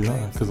off on you,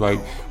 huh? Because like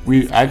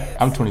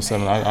I'm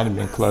 27. I've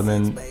been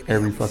clubbing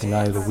every fucking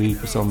night of the week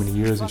for so many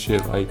years and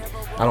shit. Like,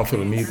 I don't feel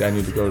the need that I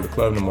need to go to the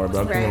club no more. But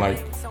I'm thinking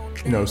like,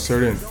 you know,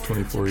 certain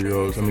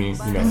 24-year-olds, I mean,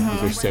 you know,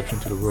 there's an exception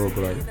to the rule,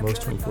 but like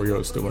most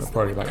 24-year-olds still want to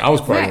party. Like, I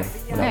was partying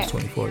when I was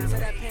 24, you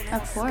know.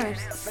 Of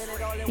course.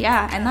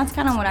 Yeah, and that's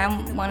kind of what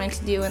I wanted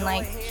to do. And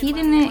like, he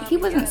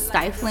wasn't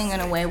stifling in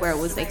a way where it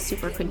was like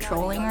super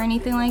controlling or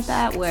anything like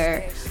that,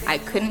 where I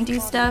couldn't do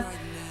stuff.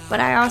 But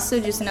I also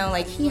just know,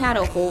 like, he had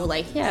a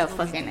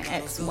fucking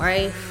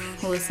ex-wife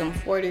who was some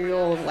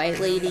 40-year-old white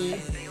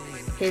lady.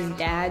 His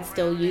dad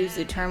still used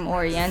the term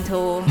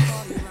Oriental,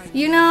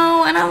 you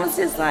know, and I was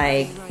just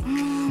like,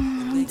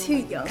 I'm too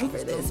young for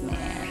this,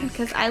 man.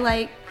 Because I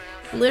like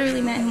literally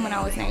met him when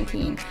I was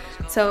 19.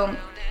 So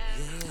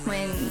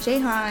when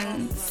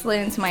Jahan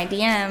slid into my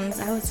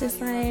DMs, I was just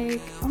like,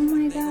 oh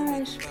my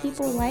gosh,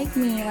 people like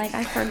me. Like,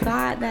 I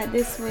forgot that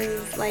this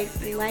was like,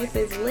 life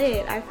is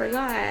lit. I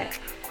forgot.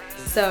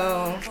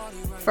 So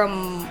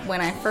from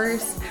when I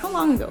first, how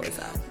long ago was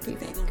that, do you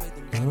think?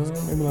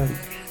 Maybe like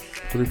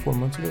 3-4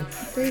 months ago.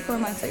 3-4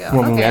 months ago.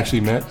 When we actually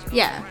met?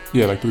 Yeah.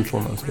 Yeah, like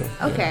 3-4 months ago.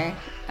 Okay.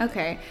 Yeah.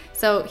 Okay.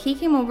 So he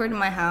came over to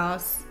my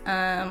house.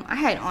 I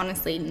had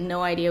honestly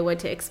no idea what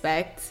to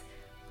expect.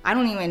 I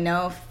don't even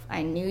know if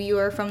I knew you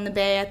were from the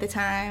Bay at the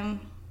time.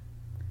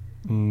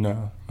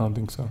 No, I don't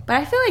think so. But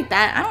I feel like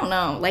that, I don't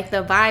know, like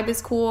the vibe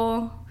is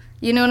cool.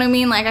 You know what I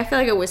mean? Like, I feel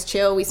like it was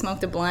chill. We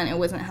smoked a blunt. It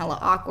wasn't hella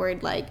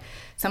awkward. Like,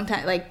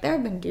 sometimes, like, there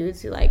have been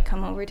dudes who, like,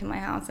 come over to my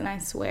house, and I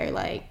swear,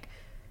 like,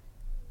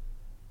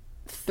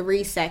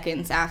 3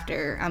 seconds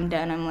after I'm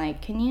done, I'm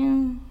like, can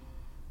you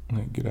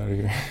get out of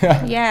here?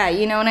 Yeah,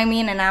 you know what I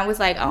mean? And I was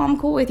like, oh, I'm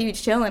cool with you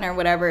chilling or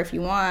whatever if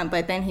you want.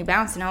 But then he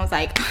bounced, and I was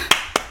like,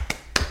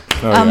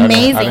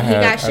 amazing. He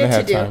got shit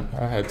to do.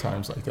 I had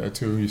times like that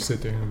too. You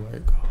sit there and you're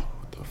like, oh,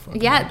 what the fuck?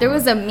 Yeah, there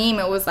was a meme.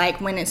 It was like,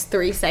 when it's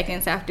 3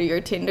 seconds after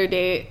your Tinder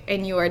date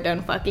and you are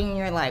done fucking,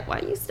 you're like, why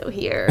are you still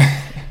here?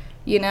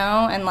 You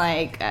know? And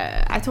like,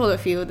 I told a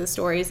few of the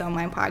stories on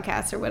my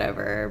podcast or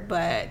whatever,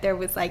 but there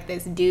was like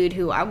this dude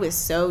who, I was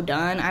so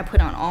done. I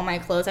put on all my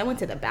clothes. I went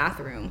to the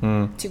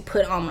bathroom to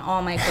put on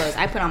all my clothes.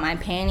 I put on my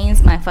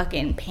panties, my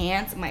fucking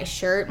pants, my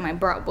shirt, my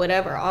bra,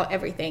 whatever,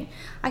 everything.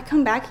 I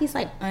come back, he's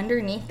like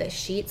underneath the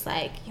sheets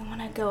like, you want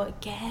to go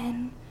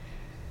again?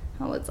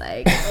 I was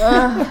like,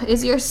 ugh,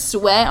 is your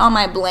sweat on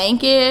my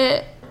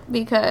blanket?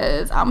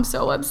 Because I'm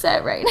so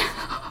upset right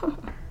now.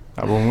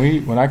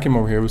 When I came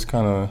over here, it was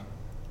kind of,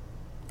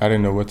 I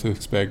didn't know what to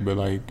expect, but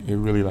like it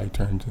really like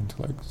turned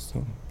into like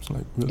some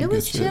like really good shit. It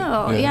was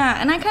chill,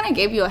 yeah. And I kind of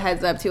gave you a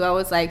heads up too. I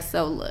was like,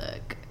 so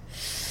look,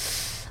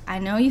 I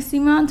know you see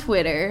me on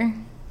Twitter.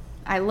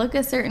 I look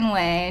a certain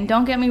way, and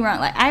don't get me wrong,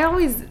 like I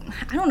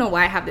don't know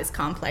why I have this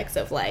complex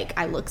of like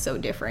I look so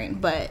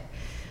different, but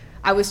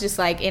I was just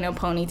like in a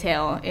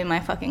ponytail in my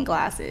fucking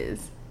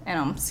glasses, and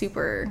I'm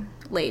super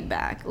laid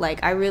back.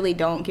 Like I really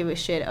don't give a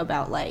shit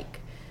about like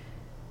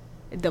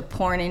the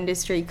porn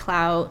industry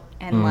clout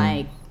and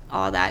like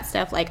all that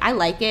stuff. Like I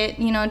like it,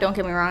 you know, don't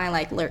get me wrong, I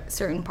like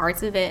certain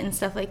parts of it and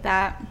stuff like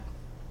that.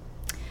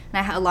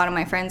 And a lot of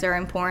my friends are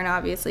in porn,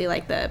 obviously,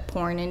 like the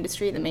porn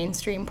industry, the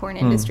mainstream porn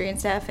industry and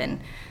stuff,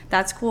 and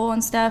that's cool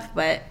and stuff,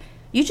 but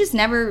you just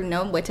never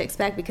know what to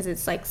expect because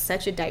it's like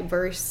such a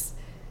diverse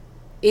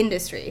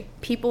industry.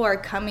 People are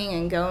coming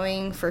and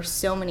going for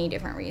so many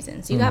different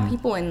reasons. You got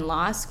people in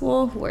law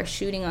school who are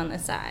shooting on the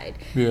side.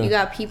 You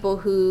got people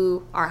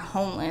who are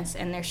homeless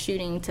and they're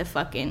shooting to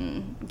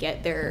fucking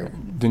get their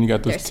Then you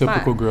got those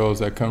typical girls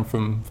that come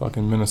from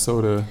fucking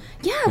Minnesota.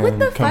 Yeah, what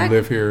the fuck? Come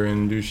live here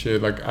and do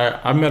shit. Like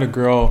I met a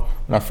girl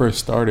when I first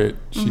started.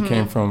 She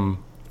came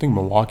from I think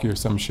Milwaukee or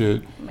some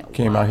shit.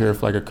 Came out here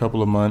for like a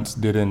couple of months,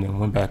 did it, and then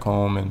went back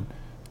home. And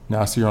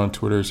now I see her on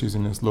Twitter. She's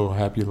in this little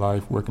happy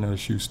life, working at a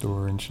shoe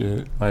store and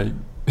shit. Like,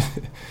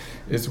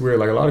 it's weird.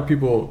 Like, a lot of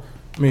people,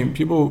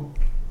 people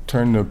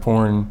turn to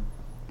porn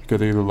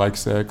because they either like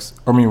sex.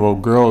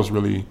 Girls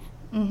really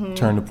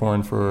turn to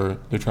porn for,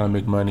 they're trying to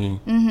make money.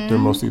 They're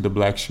mostly the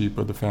black sheep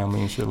of the family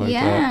and shit like that.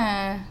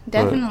 Yeah,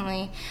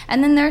 definitely.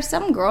 And then there's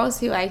some girls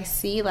who I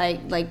see,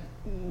 like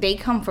they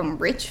come from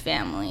rich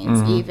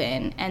families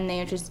even, and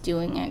they're just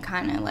doing it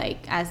kind of like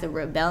as a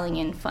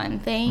rebellion fun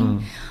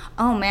thing.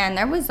 Oh man,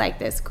 there was like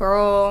this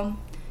girl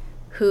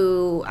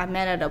who I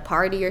met at a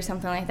party or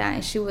something like that,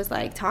 and she was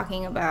like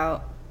talking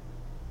about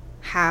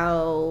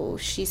how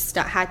she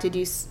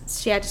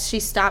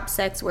stopped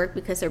sex work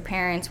because her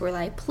parents were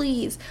like,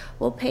 please,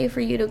 we'll pay for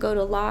you to go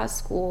to law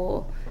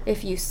school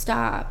if you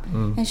stop.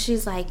 And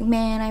she's like,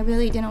 man, I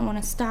really didn't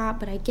want to stop,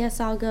 but I guess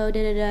I'll go,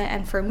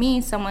 And for me,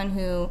 someone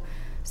who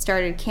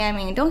started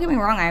camming, don't get me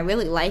wrong, I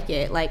really like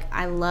it. Like,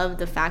 I love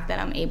the fact that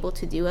I'm able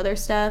to do other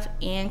stuff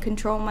and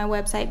control my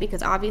website,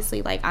 because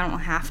obviously, like, I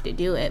don't have to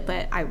do it,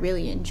 but I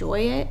really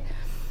enjoy it.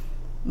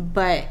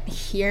 But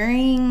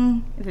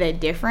hearing the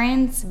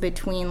difference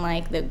between,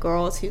 like, the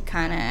girls who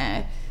kind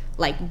of,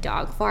 like,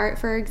 dog fart,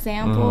 for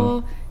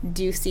example,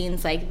 do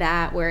scenes like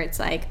that where it's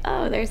like,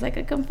 oh, there's, like,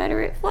 a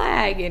Confederate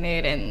flag in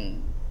it,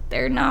 and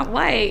they're not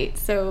white,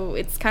 so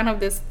it's kind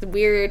of this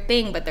weird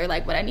thing, but they're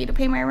like, but I need to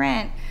pay my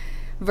rent.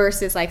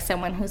 Versus like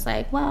someone who's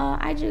like, well,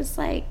 I just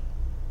like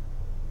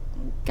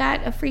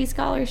got a free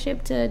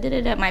scholarship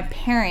to My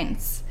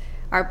parents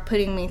are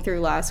putting me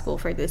through law school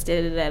for this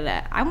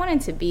I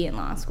wanted to be in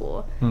law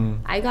school.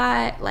 I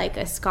got like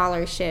a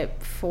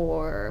scholarship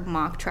for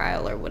mock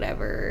trial or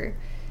whatever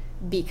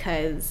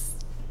because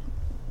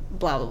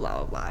blah blah blah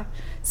blah blah.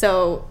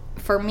 So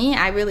for me,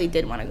 I really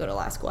did want to go to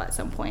law school at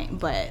some point,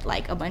 but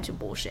like a bunch of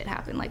bullshit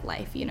happened, like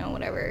life, you know,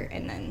 whatever,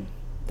 and then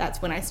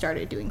that's when I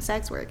started doing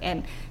sex work.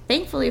 And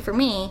thankfully for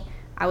me,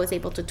 I was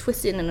able to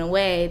twist it in a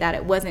way that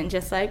it wasn't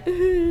just like,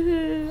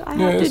 I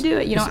have to do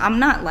it. You know, I'm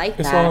not like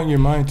that. It's all in your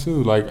mind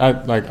too. I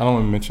don't want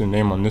to mention the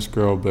name on this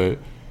girl, but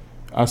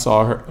I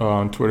saw her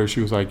on Twitter.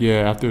 She was like,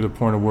 yeah, after the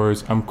porn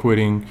awards, I'm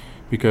quitting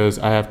because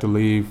I have to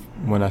leave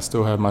when I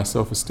still have my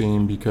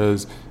self-esteem,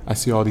 because I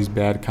see all these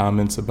bad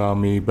comments about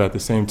me, but at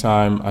the same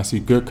time, I see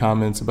good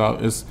comments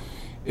about it's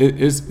I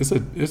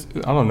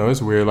don't know, it's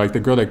weird. Like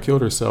the girl that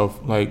killed herself,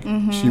 like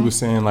she was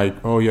saying like,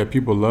 oh yeah,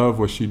 people love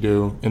what she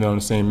do, and on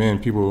the same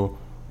end, people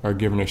are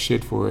giving her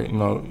shit for it. You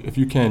know, if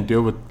you can't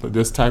deal with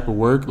this type of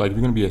work, like if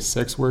you're gonna be a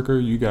sex worker,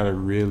 you gotta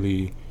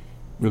really,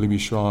 really be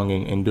strong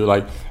and do.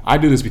 Like, I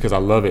do this because I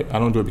love it. I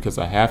don't do it because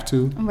I have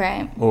to,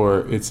 right?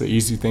 Or it's an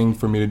easy thing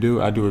for me to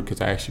do. I do it because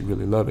I actually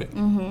really love it.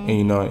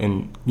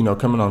 And you know,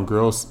 coming on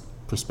girls'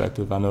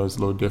 perspective, I know it's a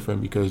little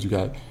different because you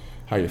got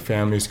how your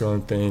family's going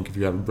to think, if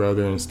you have a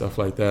brother and stuff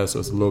like that. So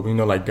it's a little, you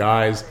know, like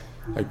guys,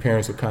 like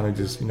parents are kind of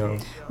just, you know.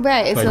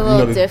 Right, it's like, a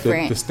little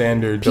different. The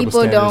standard,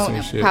 people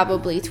don't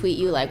probably tweet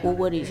you like, well,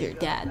 what does your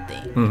dad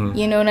think?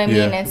 You know what I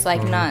mean? It's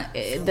like not,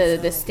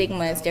 the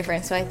stigma is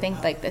different. So I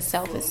think like the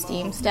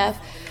self-esteem stuff,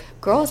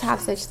 girls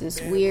have such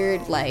this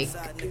weird like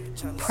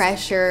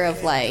pressure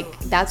of like,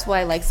 that's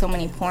why like so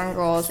many porn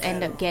girls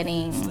end up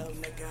getting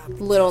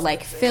little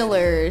like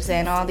fillers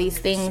and all these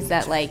things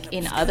that like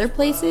in other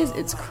places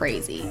it's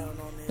crazy.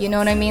 You know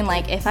what I mean?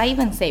 Like, if I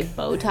even say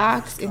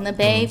Botox in the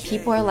Bay,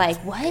 people are like,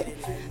 what?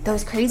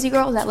 Those crazy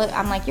girls that look...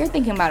 I'm like, you're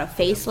thinking about a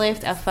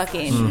facelift, a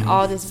fucking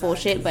all this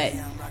bullshit, but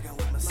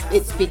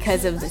it's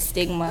because of the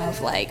stigma of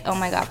like, oh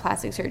my God,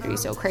 plastic surgery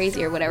is so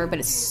crazy or whatever, but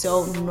it's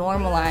so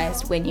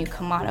normalized when you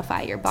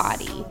commodify your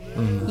body,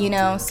 you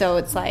know? So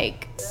it's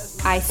like,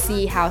 I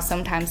see how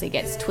sometimes it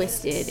gets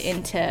twisted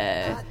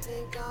into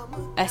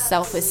a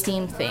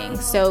self-esteem thing.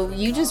 So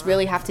you just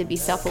really have to be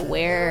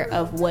self-aware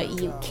of what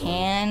you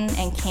can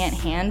and can't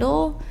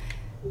handle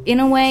in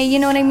a way, you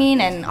know what I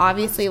mean? And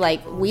obviously,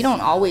 like, we don't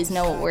always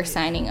know what we're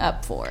signing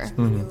up for,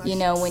 you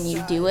know, when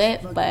you do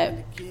it, but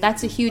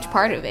that's a huge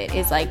part of it,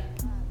 is like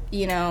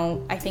you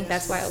know, I think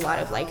that's why a lot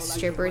of like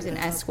strippers and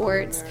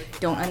escorts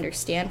don't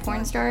understand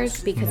porn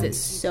stars, because it's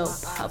so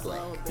public.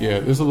 Yeah,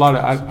 there's a lot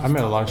of, I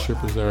met a lot of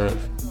strippers that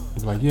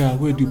are like, yeah, I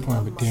would do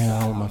porn, but damn, I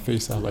don't want my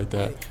face out like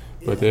that.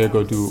 But they'll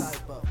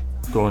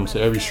go into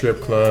every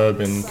strip club,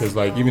 and because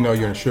like even though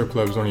you're in a strip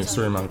club, there's only a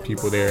certain amount of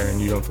people there, and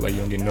you don't feel like you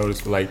don't get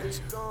noticed. But like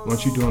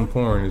once you're doing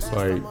porn, it's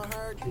like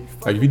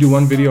if you do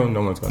one video,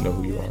 no one's gonna know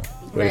who you are.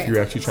 But Right. if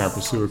you're actually trying to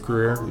pursue a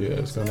career,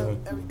 yeah,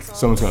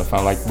 someone's gonna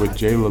find, like with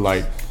Jayla,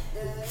 like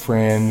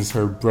friends,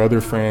 her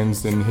brother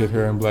friends, then hit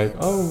her and be like,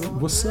 oh,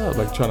 what's up?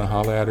 Like trying to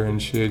holler at her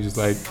and shit, just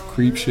like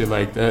creep shit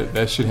like that.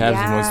 That shit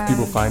happens once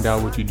people find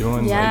out what you're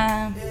doing.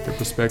 Yeah. Like their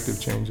perspective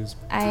changes.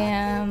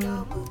 I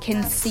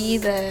can see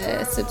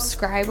the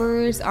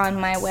subscribers on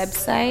my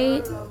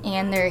website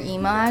and their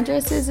email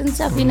addresses and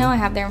stuff. You know, I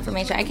have their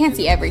information. I can't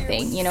see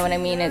everything. You know what I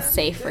mean? It's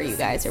safe for you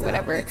guys or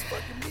whatever.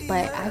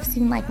 But I've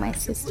seen like my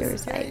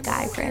sister's like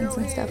guy friends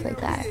and stuff like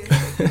that.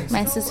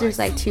 My sister's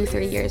like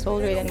 2-3 years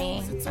older than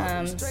me.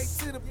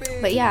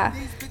 But yeah.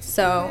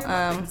 So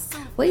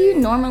what do you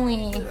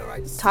normally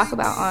talk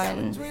about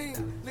on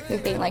your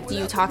thing? Like, do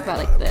you talk about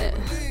like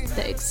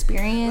the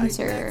experience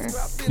or?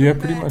 Yeah,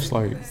 pretty much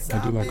like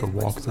I do like a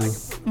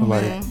walkthrough of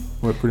like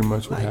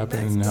what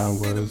happened and how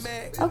it was.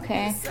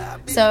 Okay.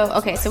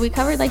 So we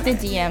covered like the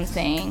DM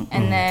thing,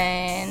 and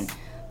then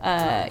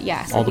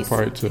so all the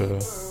part to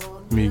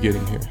me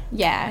getting here.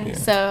 Yeah.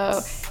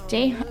 So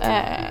Jay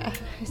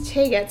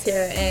gets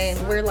here,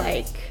 and we're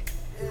like,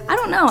 I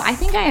don't know. I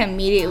think I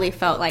immediately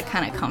felt like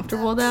kind of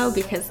comfortable though,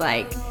 because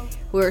like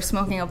we were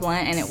smoking a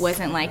blunt, and it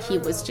wasn't like he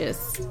was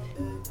just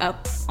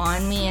up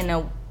on me in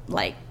a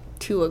like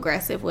too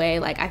aggressive way.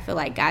 Like I feel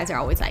like guys are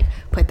always like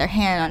put their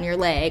hand on your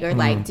leg or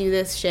like do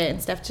this shit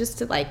and stuff, just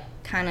to like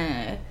kind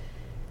of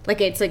like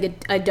it's like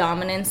a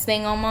dominance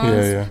thing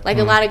almost. Yeah. Like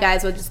a lot of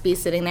guys would just be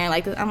sitting there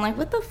like, I'm like,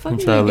 what the fuck are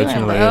you doing,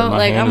 bro?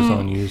 Like hand is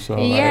on you, so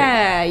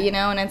yeah, you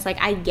know. And it's like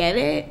I get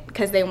it,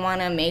 because they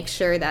want to make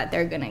sure that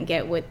they're gonna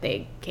get what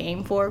they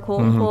came for,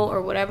 quote unquote,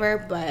 or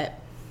whatever. But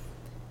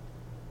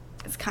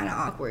it's kind of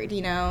awkward,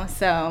 you know.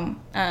 So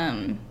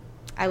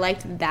I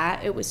liked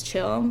that it was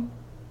chill,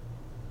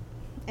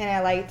 and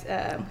I liked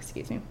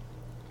excuse me,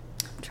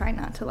 I'm trying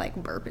not to like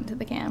burp into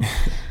the cam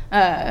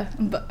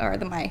or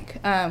the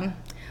mic.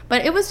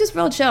 But it was just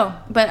real chill.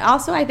 But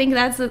also, I think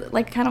that's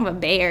like kind of a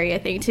Bay Area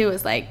thing too.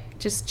 Is like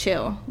just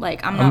chill.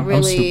 Like I'm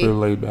I'm super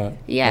laid back.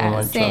 Yeah,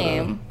 like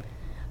same.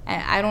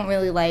 I don't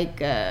really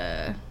like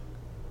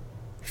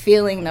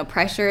feeling the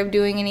pressure of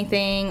doing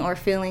anything, or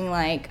feeling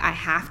like I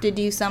have to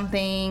do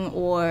something.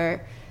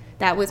 Or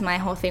that was my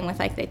whole thing with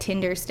like the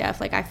Tinder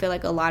stuff. Like I feel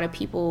like a lot of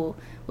people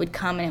would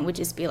come and it would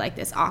just be like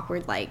this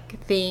awkward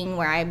like thing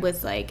where I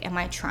was like, am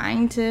I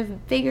trying to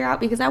figure out,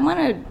 because I want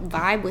to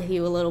vibe with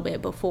you a little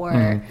bit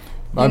before.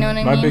 You know what I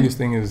mean? My biggest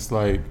thing is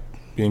like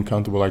being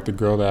comfortable. Like the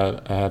girl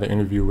that I had an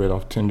interview with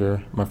off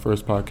Tinder, my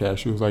first podcast,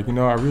 she was like, you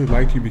know, I really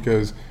liked you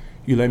because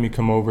you let me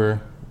come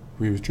over.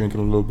 We was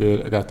drinking a little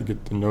bit. I got to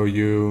get to know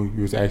you.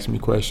 You was asking me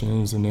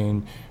questions, and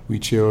then we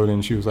chilled.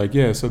 And she was like,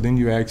 yeah, so then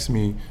you asked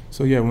me,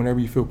 so yeah, whenever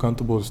you feel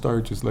comfortable to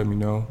start, just let me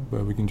know,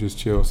 but we can just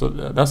chill. So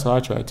that's how I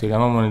try to take it. I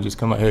don't want to just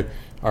come like, hey,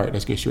 all right,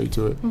 let's get straight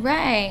to it.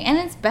 Right. And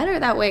it's better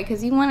that way,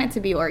 because you want it to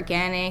be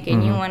organic,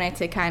 and you want it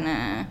to kind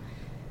of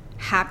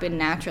happen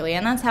naturally.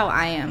 And that's how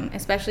I am,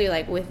 especially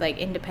like with like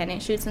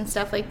independent shoots and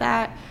stuff like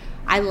that.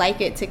 I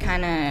like it to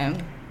kind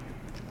of,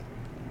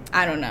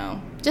 I don't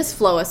know, just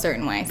flow a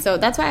certain way. So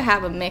that's why I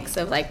have a mix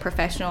of like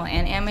professional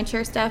and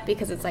amateur stuff,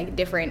 because it's like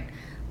different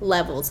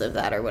levels of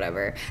that or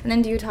whatever. And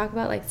then do you talk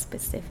about like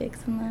specifics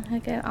in the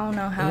heck? I don't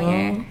know how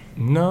you're.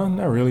 No,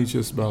 not really.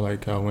 Just about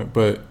like how it went.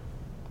 But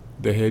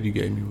the head you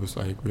gave me was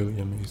like really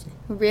amazing.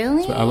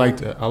 Really? So I like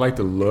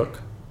the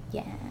look.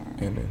 Yeah.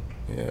 And then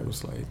it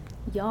was like.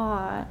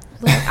 Y'all,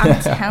 look,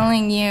 I'm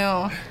telling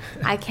you,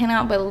 I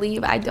cannot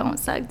believe I don't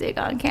suck dick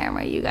on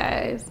camera, you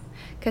guys.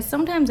 Because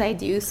sometimes I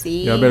do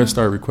see. Yeah, I better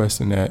start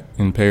requesting that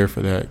and pay her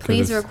for that.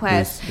 Please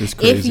request. It's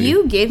crazy. If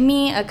you give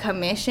me a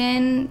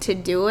commission to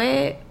do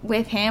it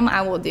with him,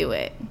 I will do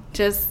it.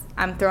 Just,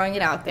 I'm throwing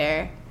it out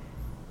there.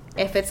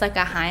 If it's like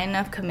a high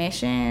enough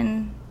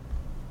commission,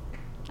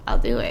 I'll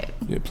do it.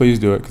 Yeah, please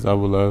do it, because I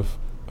would love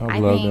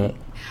that.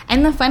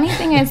 And the funny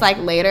thing is, like,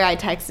 later I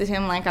texted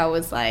him, like, I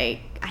was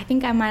like, I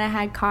think I might have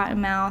had cotton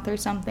mouth or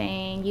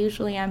something.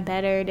 Usually I'm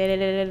better,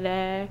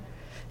 da-da-da-da-da.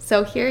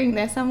 So hearing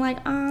this, I'm like,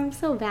 oh, I'm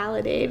so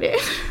validated.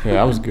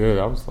 Yeah, I was good.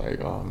 I was like,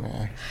 oh,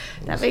 man.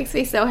 That makes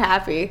me so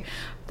happy.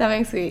 That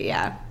makes me,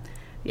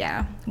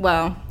 yeah.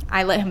 Well,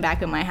 I let him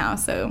back in my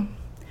house, so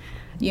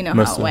you know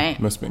how it went.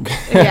 Must have been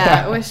good.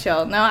 Yeah, it was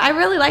chill. No, I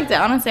really liked it.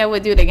 Honestly, I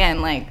would do it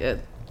again, like,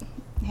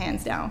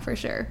 hands down, for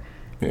sure.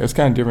 Yeah, it's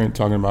kind of different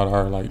talking about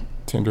our, like,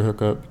 Tinder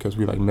hookup, because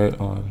we, like, met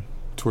on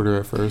Twitter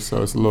at first,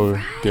 so it's a little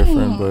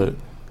different, but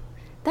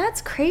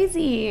that's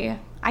crazy.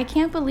 I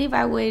can't believe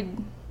I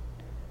would.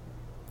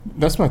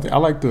 That's my thing. I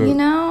like to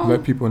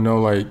let people know,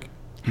 like,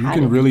 you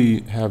can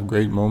really have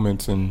great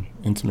moments and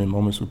intimate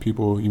moments with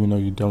people even though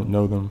you don't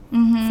know them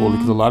fully,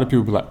 because a lot of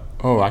people be like,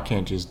 oh, I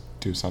can't just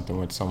do something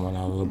with someone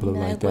out a little bit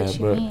like what that. You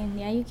but mean?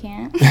 Yeah, you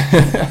can.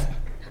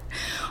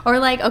 Or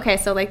like, okay,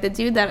 so like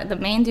the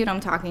main dude I'm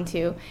talking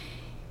to,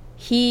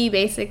 he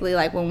basically,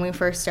 like, when we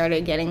first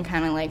started getting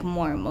kind of like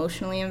more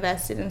emotionally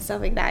invested and stuff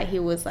like that, he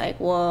was like,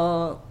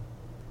 well,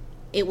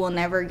 it will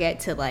never get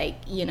to like,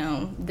 you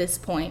know, this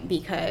point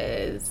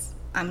because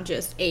I'm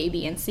just A,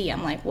 B, and C.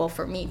 I'm like, well,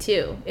 for me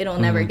too, it'll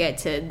never get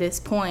to this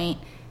point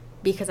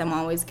because I'm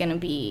always gonna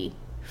be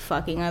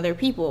fucking other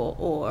people,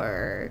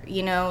 or,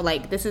 you know,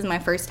 like, this is my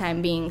first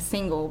time being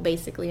single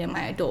basically in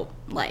my adult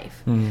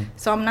life.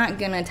 So I'm not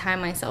gonna tie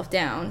myself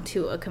down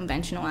to a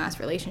conventional ass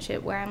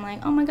relationship where I'm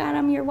like, oh my god,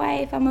 I'm your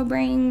wife, I'm gonna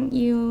bring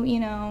you, you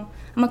know,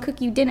 I'm gonna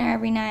cook you dinner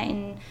every night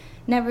and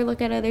never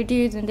look at other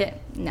dudes and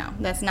no,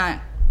 that's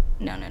not,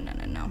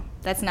 no,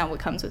 that's not what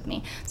comes with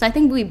me. So I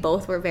think we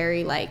both were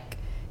very like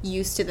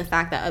used to the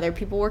fact that other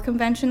people were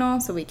conventional,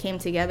 so we came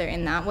together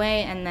in that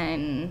way. And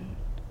then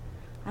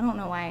I don't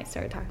know why I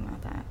started talking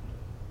about that.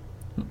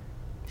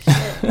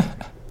 Shit.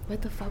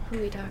 What the fuck were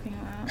we talking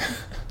about?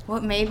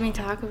 What made me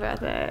talk about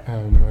that? I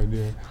have no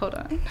idea. Hold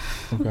on.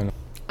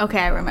 Okay,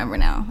 I remember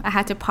now. I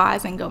had to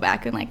pause and go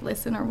back and like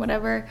listen or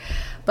whatever.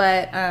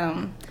 But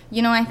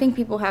you know, I think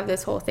people have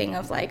this whole thing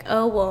of like,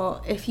 oh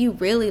well, if you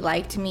really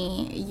liked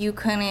me, you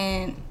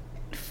couldn't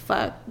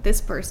fuck this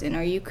person,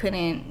 or you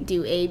couldn't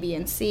do A, B,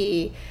 and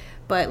C.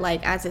 But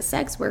like, as a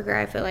sex worker,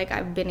 I feel like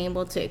I've been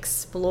able to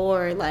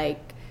explore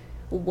like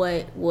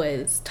what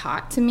was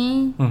taught to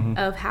me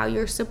of how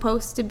you're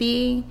supposed to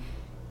be,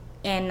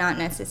 and not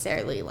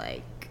necessarily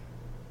like,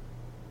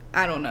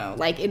 I don't know,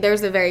 like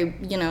there's a very,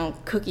 you know,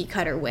 cookie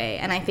cutter way.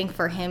 And I think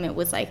for him it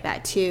was like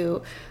that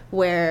too,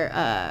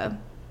 where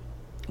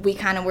we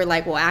kind of were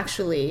like, well,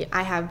 actually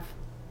I have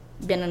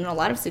been in a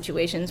lot of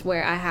situations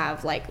where I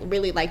have like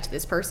really liked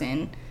this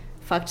person,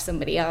 fucked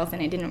somebody else,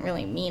 and it didn't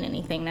really mean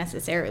anything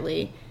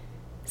necessarily,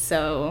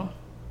 so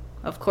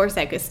of course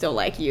I could still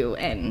like you.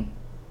 And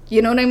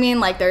you know what I mean?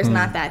 Like, there's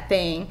not that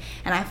thing.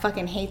 And I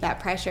fucking hate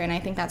that pressure. And I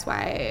think that's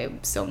why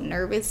I'm so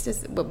nervous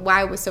why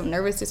I was so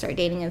nervous to start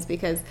dating, is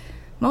because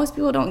most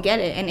people don't get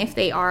it. And if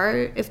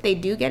they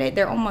do get it,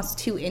 they're almost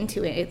too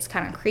into it. It's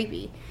kind of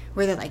creepy,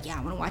 where they're like, yeah,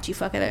 I want to watch you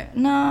fuck other.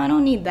 No, I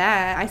don't need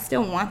that. I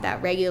still want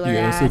that regular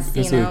ass,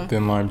 it's a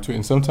thin line between.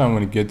 And sometimes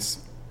when it gets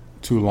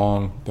too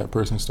long, that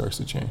person starts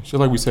to change. Just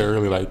like we said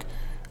earlier, like,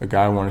 a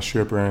guy wants a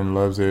stripper and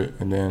loves it,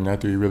 and then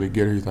after you really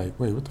get her, he's like,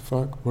 wait, what the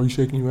fuck? Why are you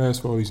shaking your ass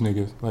for all these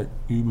niggas? Like,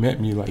 you met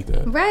me like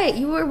that. Right,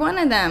 you were one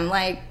of them,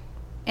 like,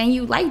 and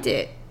you liked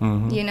it,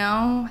 you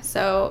know?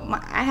 So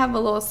I have a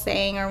little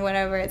saying or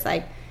whatever. It's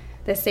like,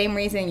 the same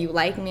reason you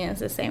like me is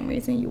the same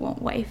reason you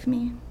won't wife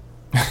me.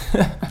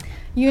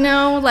 You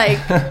know, like,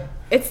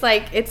 it's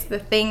the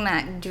thing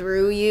that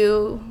drew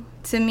you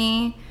to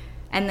me,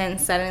 and then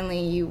suddenly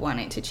you want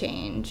it to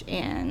change,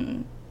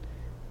 and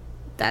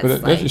that's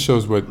but that just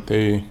shows what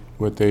they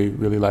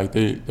really like.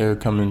 They're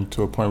coming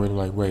to a point where they're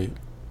like, wait,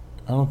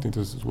 I don't think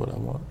this is what I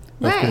want.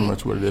 That's pretty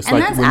much what it is. And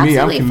like, with me,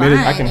 I'm committed.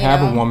 I can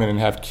have a woman and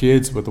have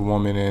kids with a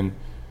woman, and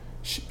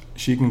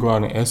she can go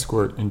out and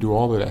escort and do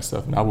all of that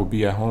stuff, and I will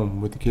be at home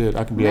with the kid.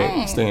 I can be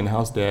stay in the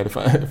house dad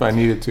if I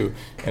needed to,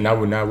 and I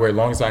would not worry. As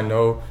long as I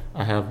know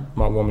I have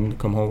my woman to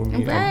come home with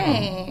me,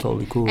 I'm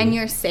totally cool. And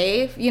you're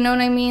safe, you know what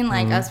I mean?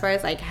 Like, as far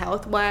as like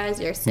health wise,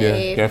 you're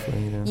safe. Yeah,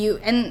 definitely. Yeah.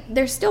 And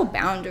there's still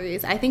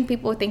boundaries. I think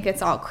people think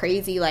it's all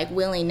crazy, like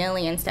willy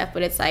nilly and stuff,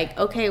 but it's like,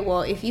 okay,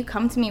 well, if you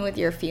come to me with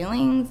your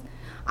feelings,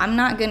 I'm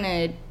not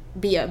gonna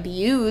be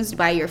abused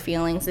by your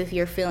feelings. If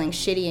you're feeling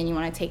shitty and you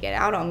want to take it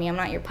out on me, I'm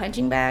not your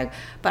punching bag,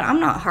 but I'm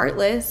not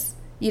heartless.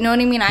 You know what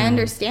I mean? I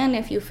understand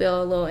if you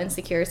feel a little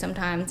insecure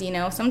sometimes, you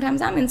know. Sometimes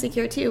I'm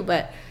insecure too,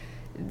 but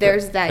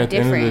there's that difference.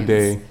 At the end of the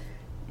day,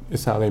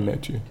 it's how they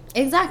met you.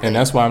 Exactly. And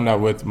that's why I'm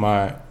not with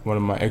one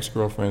of my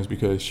ex-girlfriends,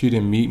 because she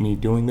didn't meet me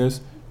doing this.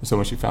 So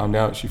when she found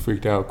out, she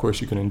freaked out. Of course,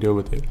 she couldn't deal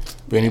with it.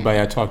 But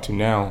anybody I talk to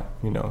now,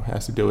 you know,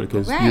 has to deal with it,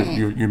 because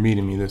you're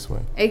meeting me this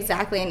way.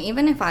 Exactly. And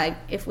even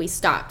if we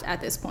stopped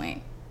at this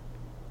point,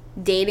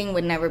 dating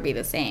would never be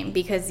the same,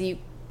 because you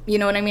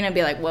know what I mean? I'd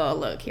be like, well,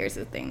 look, here's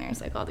the thing.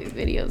 There's like all these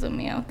videos of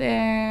me out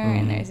there,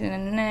 and there's the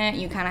internet.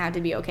 You kind of have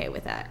to be okay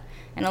with that.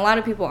 And a lot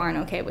of people aren't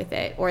okay with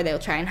it, or they'll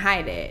try and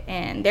hide it.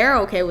 And they're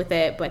okay with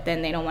it, but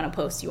then they don't want to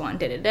post you on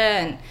da-da-da.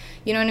 And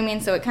you know what I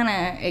mean? So it kind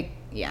of,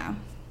 yeah.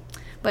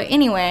 But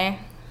anyway,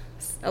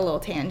 a little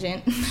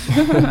tangent.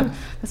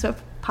 That's what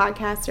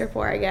podcasts are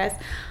for, I guess.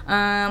 All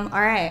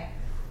right.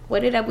 What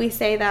did we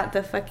say that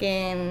the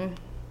fucking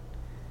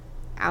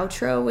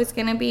outro was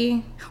gonna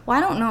be? Well,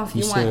 I don't know if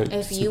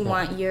you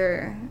want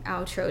your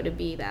outro to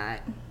be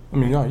that. I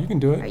mean, no, you can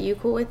do it. Are you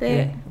cool with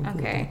it? Yeah,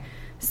 okay.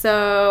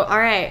 So, all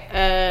right.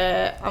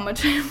 I'm gonna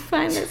try and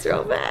find this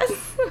real fast.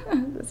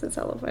 This is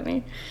hella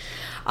funny.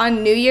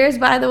 On New Year's,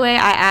 by the way,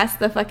 I asked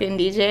the fucking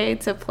DJ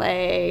to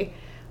play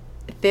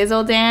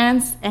Thizzle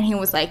Dance, and he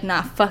was like,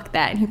 nah, fuck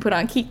that, and he put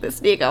on Keep the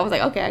Speak. I was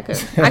like, okay,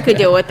 I could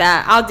deal with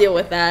that. I'll deal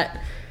with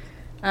that.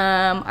 All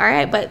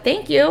right, but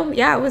thank you.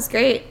 Yeah, it was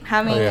great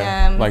having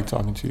I like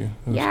talking to you.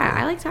 Yeah,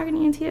 great. I like talking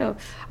to you too. All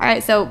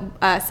right, so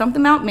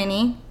something about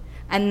Minnie.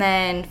 And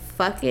then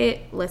Fuck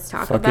It, Let's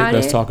Talk Fuck About It,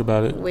 Let's Talk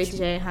About It. With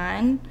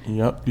Jahan.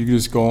 Yep. You can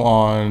just go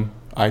on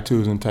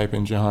iTunes and type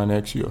in Jahan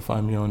X. You'll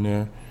find me on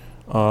there.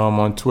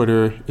 On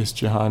Twitter, it's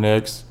Jahan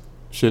X.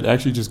 Shit,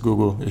 actually just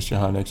Google it's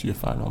Jahan X. You'll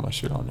find all my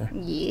shit on there.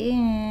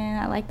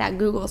 Yeah, I like that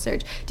Google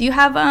search. Do you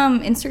have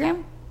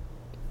Instagram?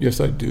 Yes,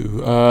 I do.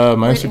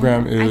 My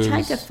Instagram is... I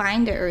tried to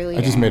find it earlier.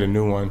 I just made a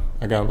new one.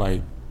 I got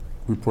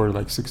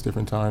reported 6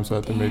 different times, so I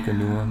have to make a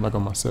new one,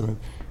 on my 7th.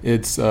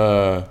 It's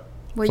Were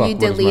you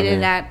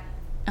deleted at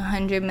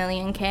 100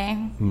 million K?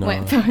 No.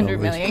 Wait, 100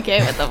 million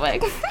K? What the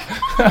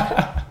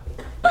fuck?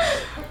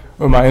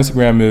 Well, my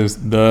Instagram is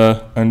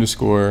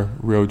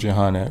 _real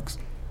Jahan X.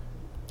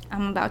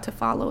 I'm about to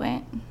follow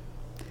it.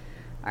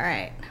 All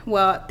right.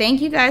 Well,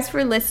 thank you guys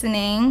for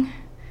listening.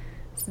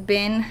 It's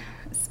been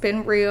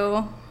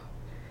real.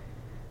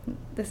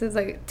 This is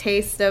a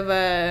taste of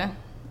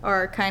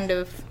our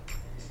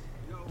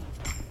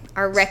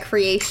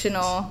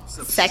recreational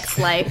sex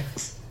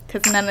life,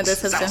 because none of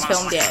this has been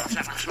filmed yet.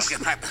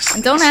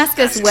 And don't ask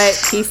us what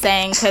he's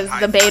saying, because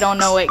the bae don't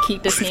know what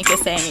Keep the Sneak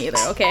is saying either,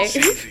 okay?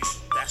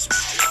 That's my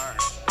word.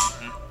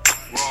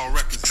 Raw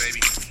records, baby.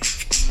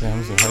 Damn,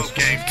 this is a high school.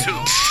 Game 2.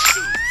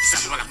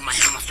 Something like my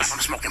hand, I'm strapped on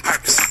a smoking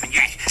purpose. And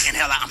yeah,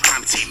 inhale out, I'm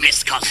trying to take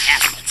miss, cause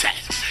asthma attack.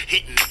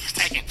 Hitting niggas,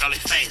 taking early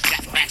phase,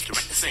 got facts,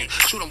 direct the scene.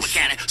 Shoot them with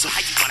cannon, so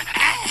how you gonna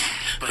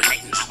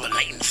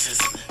blatant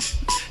sizzling.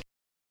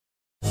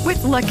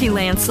 With Lucky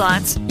Land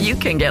Slots, you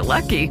can get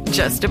lucky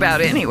just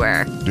about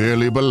anywhere.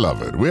 Dearly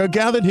beloved, we are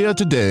gathered here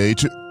today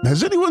to...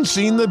 Has anyone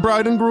seen the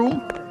bride and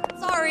groom?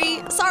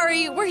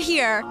 Sorry, we're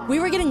here. We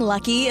were getting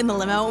lucky in the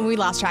limo and we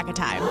lost track of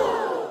time.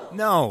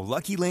 No,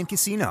 Lucky Land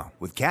Casino,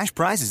 with cash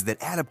prizes that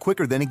add up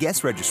quicker than a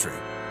guest registry.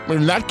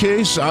 In that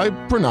case, I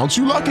pronounce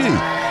you lucky.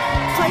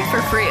 Play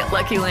for free at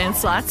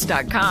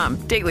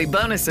LuckyLandSlots.com. Daily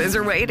bonuses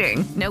are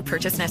waiting. No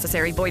purchase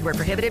necessary. Void where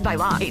prohibited by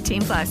law.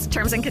 18+.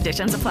 Terms and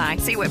conditions apply.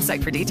 See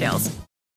website for details.